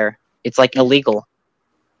movie there. It's like illegal.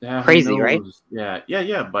 Yeah, Crazy, right?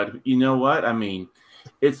 Yeah. But you know what? I mean,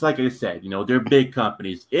 it's like I said, they're big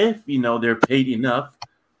companies. If they're paid enough,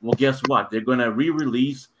 well, guess what? They're gonna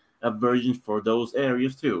re-release a version for those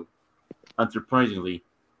areas too. Unsurprisingly.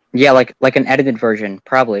 Yeah, like an edited version,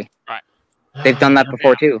 probably. Right. They've done that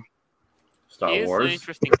before too. Star Wars. Here's an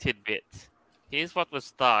interesting tidbit. Here's what the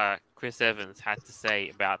star Chris Evans had to say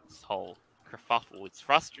about this whole kerfuffle. It's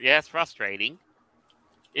frustrating.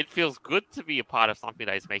 It feels good to be a part of something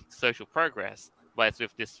that is making social progress, but it's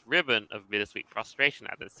with this ribbon of bittersweet frustration.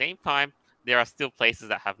 At the same time, there are still places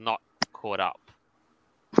that have not caught up.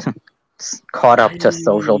 Caught up to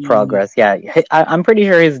social progress. Yeah, I'm pretty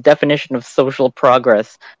sure his definition of social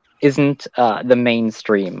progress isn't the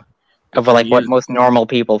mainstream of what most normal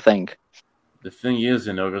people think. The thing is,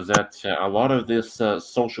 is that a lot of this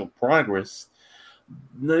social progress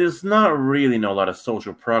there's not really a lot of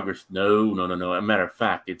social progress. No. As a matter of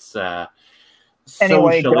fact, it's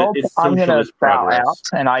Anyway, social. Jolt, It's I'm going to socialist bow out, progress.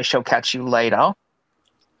 and I shall catch you later. All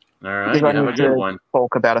right, Because you I have a need good to one.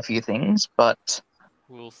 talk about a few things, but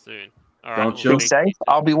We'll soon. All Don't right, choke. be safe.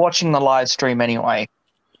 I'll be watching the live stream anyway.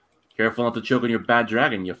 Careful not to choke on your bad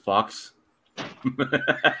dragon, you fox.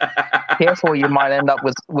 Careful, you might end up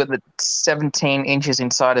with it 17 inches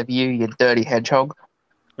inside of you, you dirty hedgehog.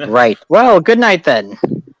 Right. Well, good night then.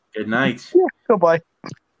 Good night. Yeah, goodbye.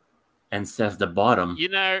 And says the bottom. You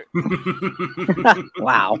know,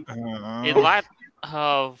 Wow. in light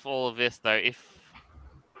of all of this, though, if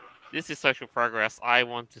this is social progress, I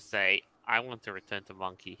want to return to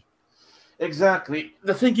Monkey. Exactly.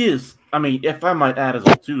 The thing is, I mean, if I might add as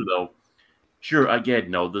well too, though, sure, I get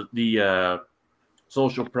the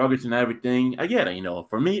social progress and everything. I get it.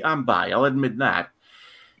 For me, I'm bi. I'll admit that.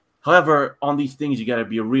 However, on these things, you got to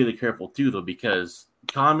be really careful too, though, because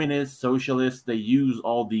communists, socialists, they use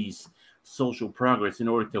all these social progress in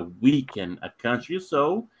order to weaken a country.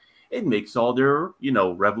 So it makes all their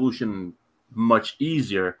revolution much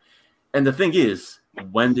easier. And the thing is,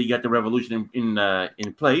 when they get the revolution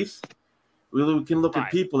in place, we can look at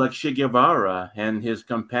Right. people like Che Guevara and his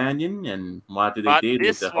companion and what they But did with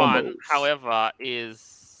this the one, homos. however,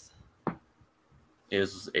 is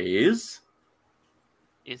Is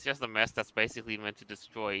just a mess that's basically meant to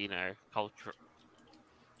destroy,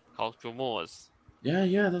 cultural mores.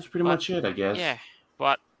 yeah, that's pretty But- much it, I guess. Yeah,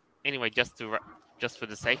 but anyway, just for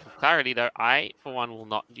the sake of clarity, though, I for one will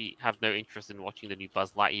not have no interest in watching the new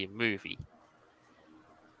Buzz Lightyear movie.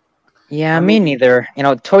 Yeah, I me mean- neither.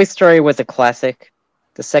 Toy Story was a classic.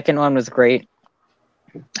 The second one was great.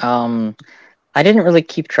 I didn't really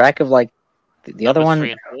keep track of like the other Numbers one.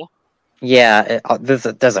 3 and 4. Yeah, there's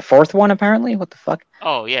a fourth one apparently. What the fuck?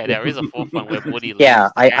 Oh yeah, there is a fourth one where Woody. Yeah,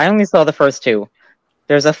 leaves the I gang. only saw the first two.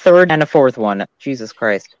 There's a third and a fourth one. Jesus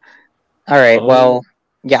Christ. All right, Oh. well,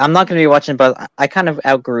 yeah, I'm not gonna be watching, but I kind of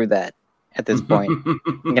outgrew that at this point.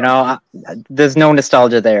 There's no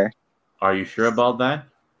nostalgia there. Are you sure about that?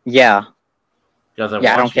 Yeah, Because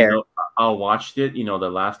Yeah, I don't care. I watched it, the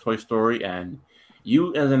last Toy Story, and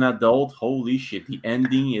you as an adult, holy shit, the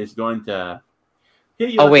ending is going to hit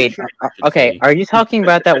you Oh like a wait, train, I should okay. say. Are you talking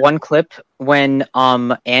about that one clip when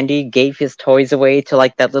Andy gave his toys away to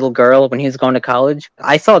like that little girl when he was going to college?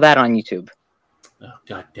 I saw that on YouTube. Oh,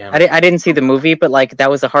 God damn it. I didn't see the movie, but like that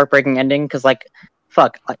was a heartbreaking ending because like,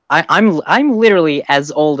 fuck, like, I'm literally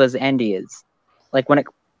as old as Andy is. Like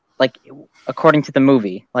according to the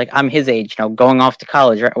movie, like I'm his age, going off to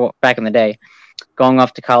college. Right, well, back in the day, going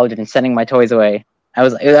off to college and sending my toys away. That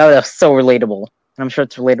was so relatable. And I'm sure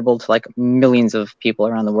it's relatable to like millions of people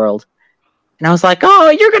around the world. And I was like, oh,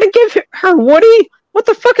 you're gonna give her Woody? What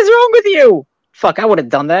the fuck is wrong with you? Fuck, I would have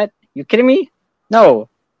done that. You kidding me? No.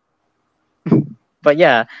 But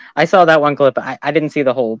yeah, I saw that one clip. I didn't see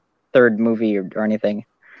the whole third movie or anything.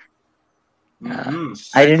 Mhm.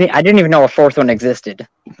 I didn't even know a fourth one existed,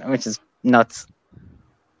 which is nuts.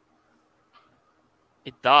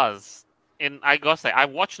 It does. And I gotta say, I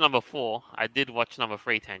watched number 4. I did watch number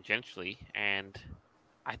 3 tangentially, and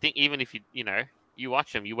I think even if you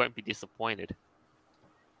watch them, you won't be disappointed.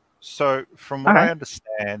 So, from what I Alright.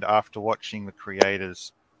 understand, after watching the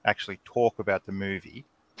creators actually talk about the movie,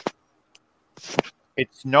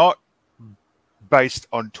 it's not based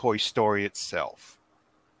on Toy Story itself.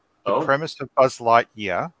 The Oh. premise of Buzz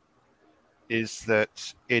Lightyear is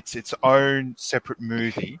that it's its own separate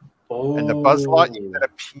movie, and the Buzz Lightyear that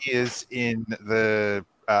appears in the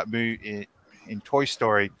movie in Toy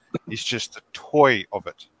Story is just a toy of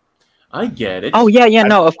it. I get it. Oh yeah,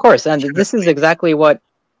 no, of course. And this is exactly what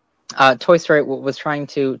Toy Story was trying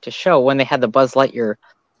to show when they had the Buzz Lightyear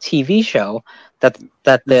TV show. That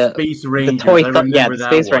The Space Rangers. toy I remember the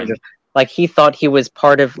that Space one. Rangers. Like he thought he was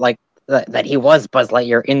part of like that he was Buzz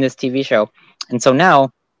Lightyear in this TV show, and so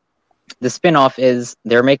now the spin-off is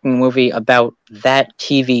they're making a movie about that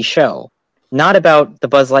TV show, not about the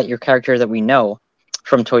Buzz Lightyear character that we know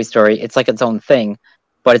from Toy Story. It's like its own thing,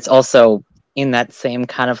 but it's also in that same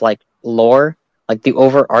kind of like lore, like the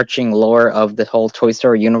overarching lore of the whole Toy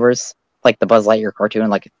Story universe, like the Buzz Lightyear cartoon,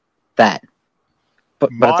 like that. But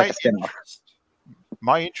it's like a spin-off.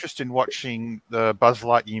 My interest in watching the Buzz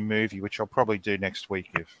Lightyear movie, which I'll probably do next week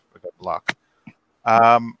if I got luck,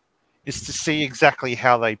 is to see exactly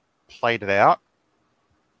how they played it out.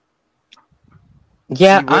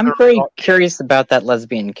 Yeah, See whether I'm or very not- curious about that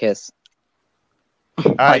lesbian kiss.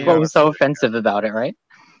 Like, what was so offensive about it, right?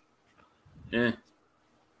 Eh.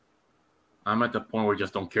 I'm at the point where I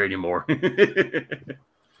just don't care anymore.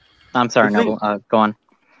 I'm sorry, The thing- Noble. Go on.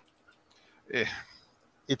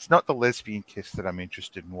 it's not the lesbian kiss that I'm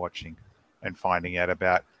interested in watching and finding out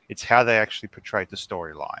about. It's how they actually portrayed the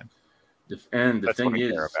storyline. And That's what I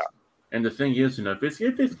care about. And the thing is,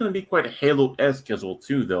 if it's going to be quite Halo-esque as well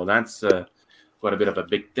too, though, that's quite a bit of a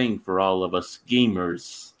big thing for all of us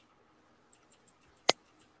gamers.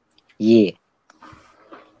 Yeah.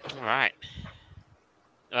 All right.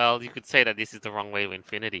 Well, you could say that this is the wrong way to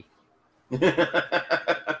infinity.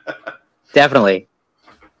 Definitely.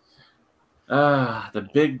 The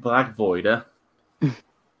big black void, huh?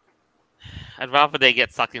 I'd rather they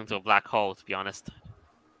get sucked into a black hole, to be honest.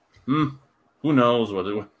 Who knows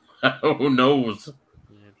whether? Who knows?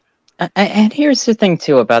 And here's the thing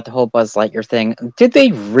too about the whole Buzz Lightyear thing. Did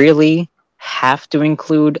they really have to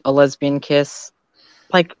include a lesbian kiss?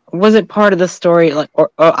 Like, was it part of the story? Like,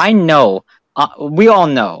 or I know, we all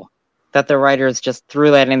know that the writers just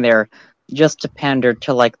threw that in there just to pander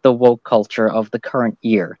to like the woke culture of the current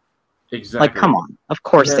year. Exactly. Like, come on, of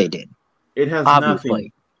course they did. It has Obviously.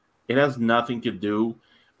 nothing. It has nothing to do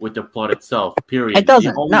with the plot itself. Period. It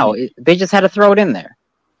doesn't. They just had to throw it in there.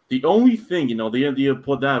 The only thing, they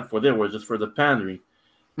put that for there was just for the pandering.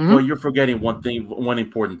 Mm-hmm. Well, you're forgetting one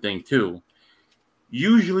important thing too.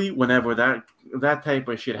 Usually, whenever that type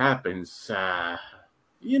of shit happens, the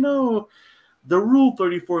Rule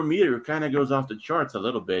 34 meter kind of goes off the charts a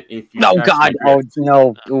little bit. If you God! Oh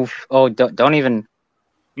no! Oof! Oh, don't even.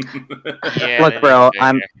 Yeah, look, bro.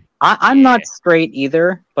 I'm not straight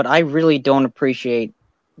either, but I really don't appreciate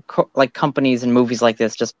companies and movies like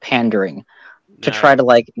this just pandering to try to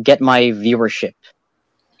like get my viewership.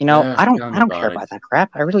 I don't care about that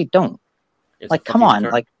crap. I really don't. Like, come on,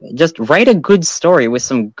 like, just write a good story with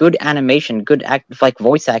some good animation, good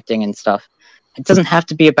voice acting and stuff. It doesn't have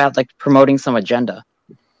to be about like promoting some agenda.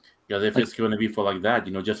 Yeah, if it's going to be for like that,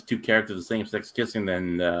 just two characters of the same sex kissing,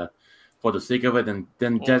 then for the sake of it,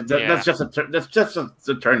 that's just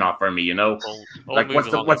a turn off for me. Like,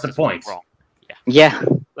 what's the point? Yeah.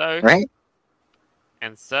 So, right.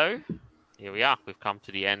 And so, here we are. We've come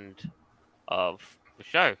to the end of the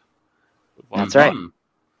show. That's right.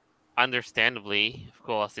 Understandably, of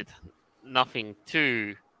course, nothing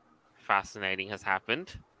too fascinating has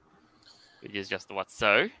happened, which is just what's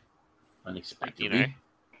so unexpectedly.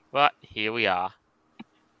 But here we are.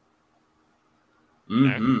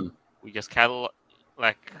 We just catalog,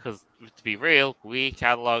 because to be real, we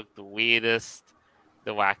catalog the weirdest,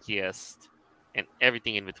 the wackiest, and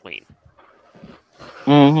everything in between.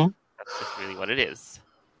 Mm-hmm. That's just really what it is.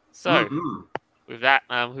 So, with that,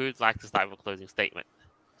 who'd like to start with a closing statement?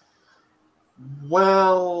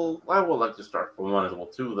 Well, I would like to start from one as well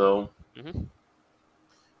too, though. Mm-hmm.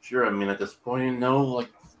 Sure, at this point,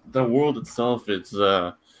 the world itself, it's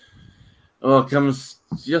comes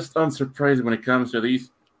just unsurprising when it comes to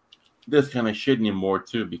this kind of shit anymore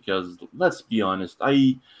too. Because let's be honest,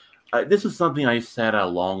 I this is something I said a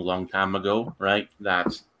long, long time ago, right?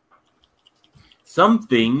 That some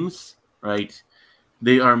things, right,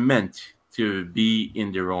 they are meant to be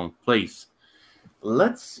in their own place.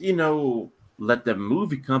 Let's let the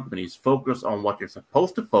movie companies focus on what they're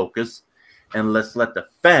supposed to focus, and let's let the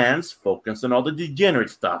fans focus on all the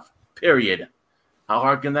degenerate stuff. Period. How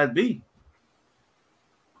hard can that be?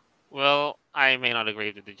 Well, I may not agree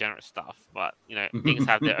with the degenerate stuff, but things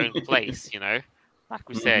have their own place. Like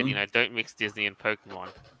we said, don't mix Disney and Pokemon.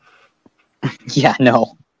 Yeah,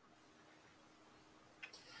 no.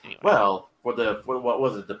 Anyway. Well, for what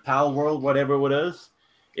was it, the PAL World, whatever it is,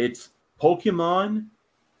 it's Pokemon,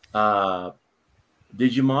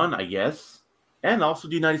 Digimon, I guess, and also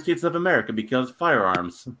the United States of America because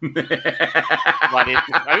firearms. But it's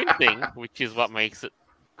its own thing, which is what makes it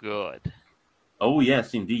good. Oh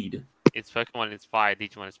yes, indeed. It's Pokemon inspired,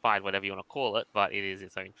 Digimon inspired, whatever you want to call it, but it is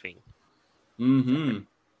its own thing. Mm-hmm.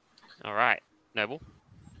 All right, Noble.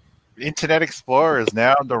 Internet Explorer is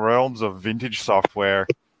now in the realms of vintage software.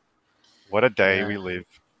 What a day we live.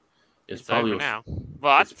 It's over now.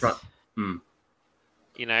 But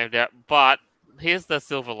but here's the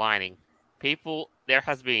silver lining. There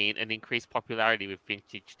has been an increased popularity with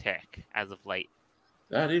vintage tech as of late.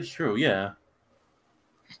 That is true, yeah.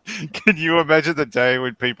 Can you imagine the day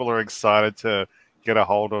when people are excited to get a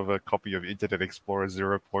hold of a copy of Internet Explorer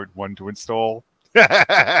 0.1 to install?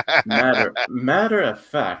 Matter of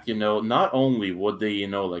fact, not only would they,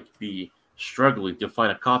 be struggling to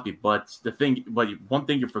find a copy, but one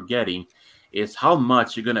thing you're forgetting is how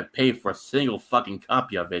much you're gonna pay for a single fucking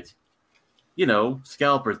copy of it.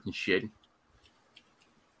 Scalpers and shit.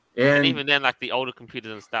 And even then, like the older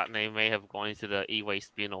computers and stuff, they may have gone into the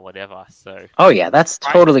e-waste bin or whatever. So. Oh yeah, that's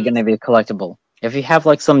totally going to be a collectible. If you have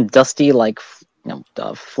like some dusty,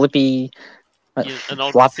 flippy,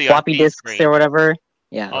 floppy disks or whatever,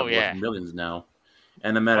 Yeah. Oh, worth yeah. millions now.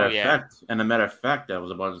 And a matter Oh, of yeah. fact, I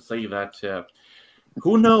was about to say that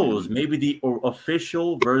who knows? Maybe the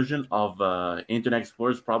official version of Internet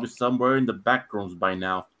Explorer is probably somewhere in the back rooms by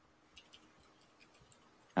now.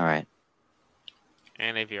 All right.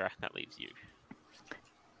 And Aeveirra, that leaves you.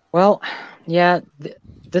 Well, yeah,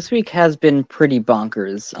 this week has been pretty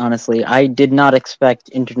bonkers, honestly. I did not expect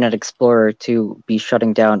Internet Explorer to be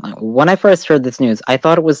shutting down. When I first heard this news, I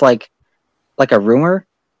thought it was like a rumor.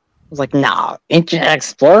 I was like, nah, Internet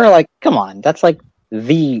Explorer? Like, come on, that's like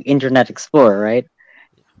the Internet Explorer, right?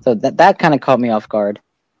 So that kind of caught me off guard.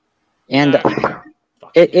 And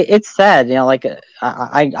it's sad, like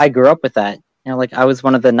I grew up with that. Like I was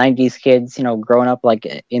one of the 90s kids, growing up like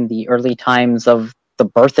in the early times of the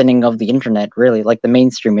birthing of the internet, really, like the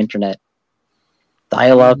mainstream internet.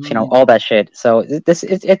 Dial-up, all that shit. So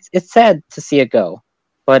it's sad to see it go.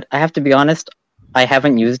 But I have to be honest, I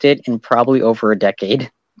haven't used it in probably over a decade.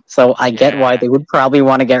 So I get why they would probably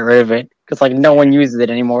want to get rid of it, because like no one uses it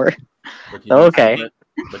anymore. But So okay.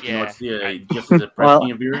 But Yeah. what's just as depressing,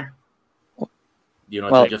 Aeveirra?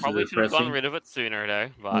 Well, They probably should have gotten rid of it sooner, though.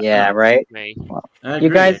 But yeah, right. me. Well, I you agree,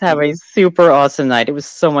 guys I have think- a super awesome night. It was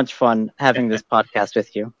so much fun having this podcast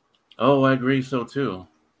with you. Oh, I agree so too.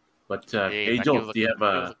 But hey, It Jolt, was do you have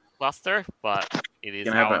a cluster, but it is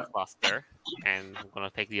Can I have our a- cluster, and I'm gonna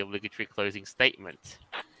take the obligatory closing statement.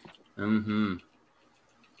 Mm-hmm.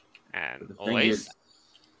 And The thing always, is,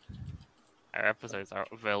 our episodes are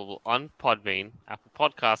available on Podbean, Apple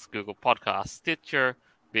Podcasts, Google Podcasts, Stitcher,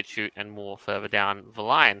 BitChute, and more further down the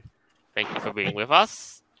line. Thank you for being with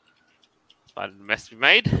us. By the mess we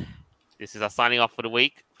made. This is our signing off for the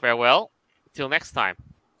week. Farewell. Till next time.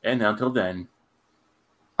 and until then.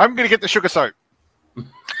 I'm going to get the sugar soap.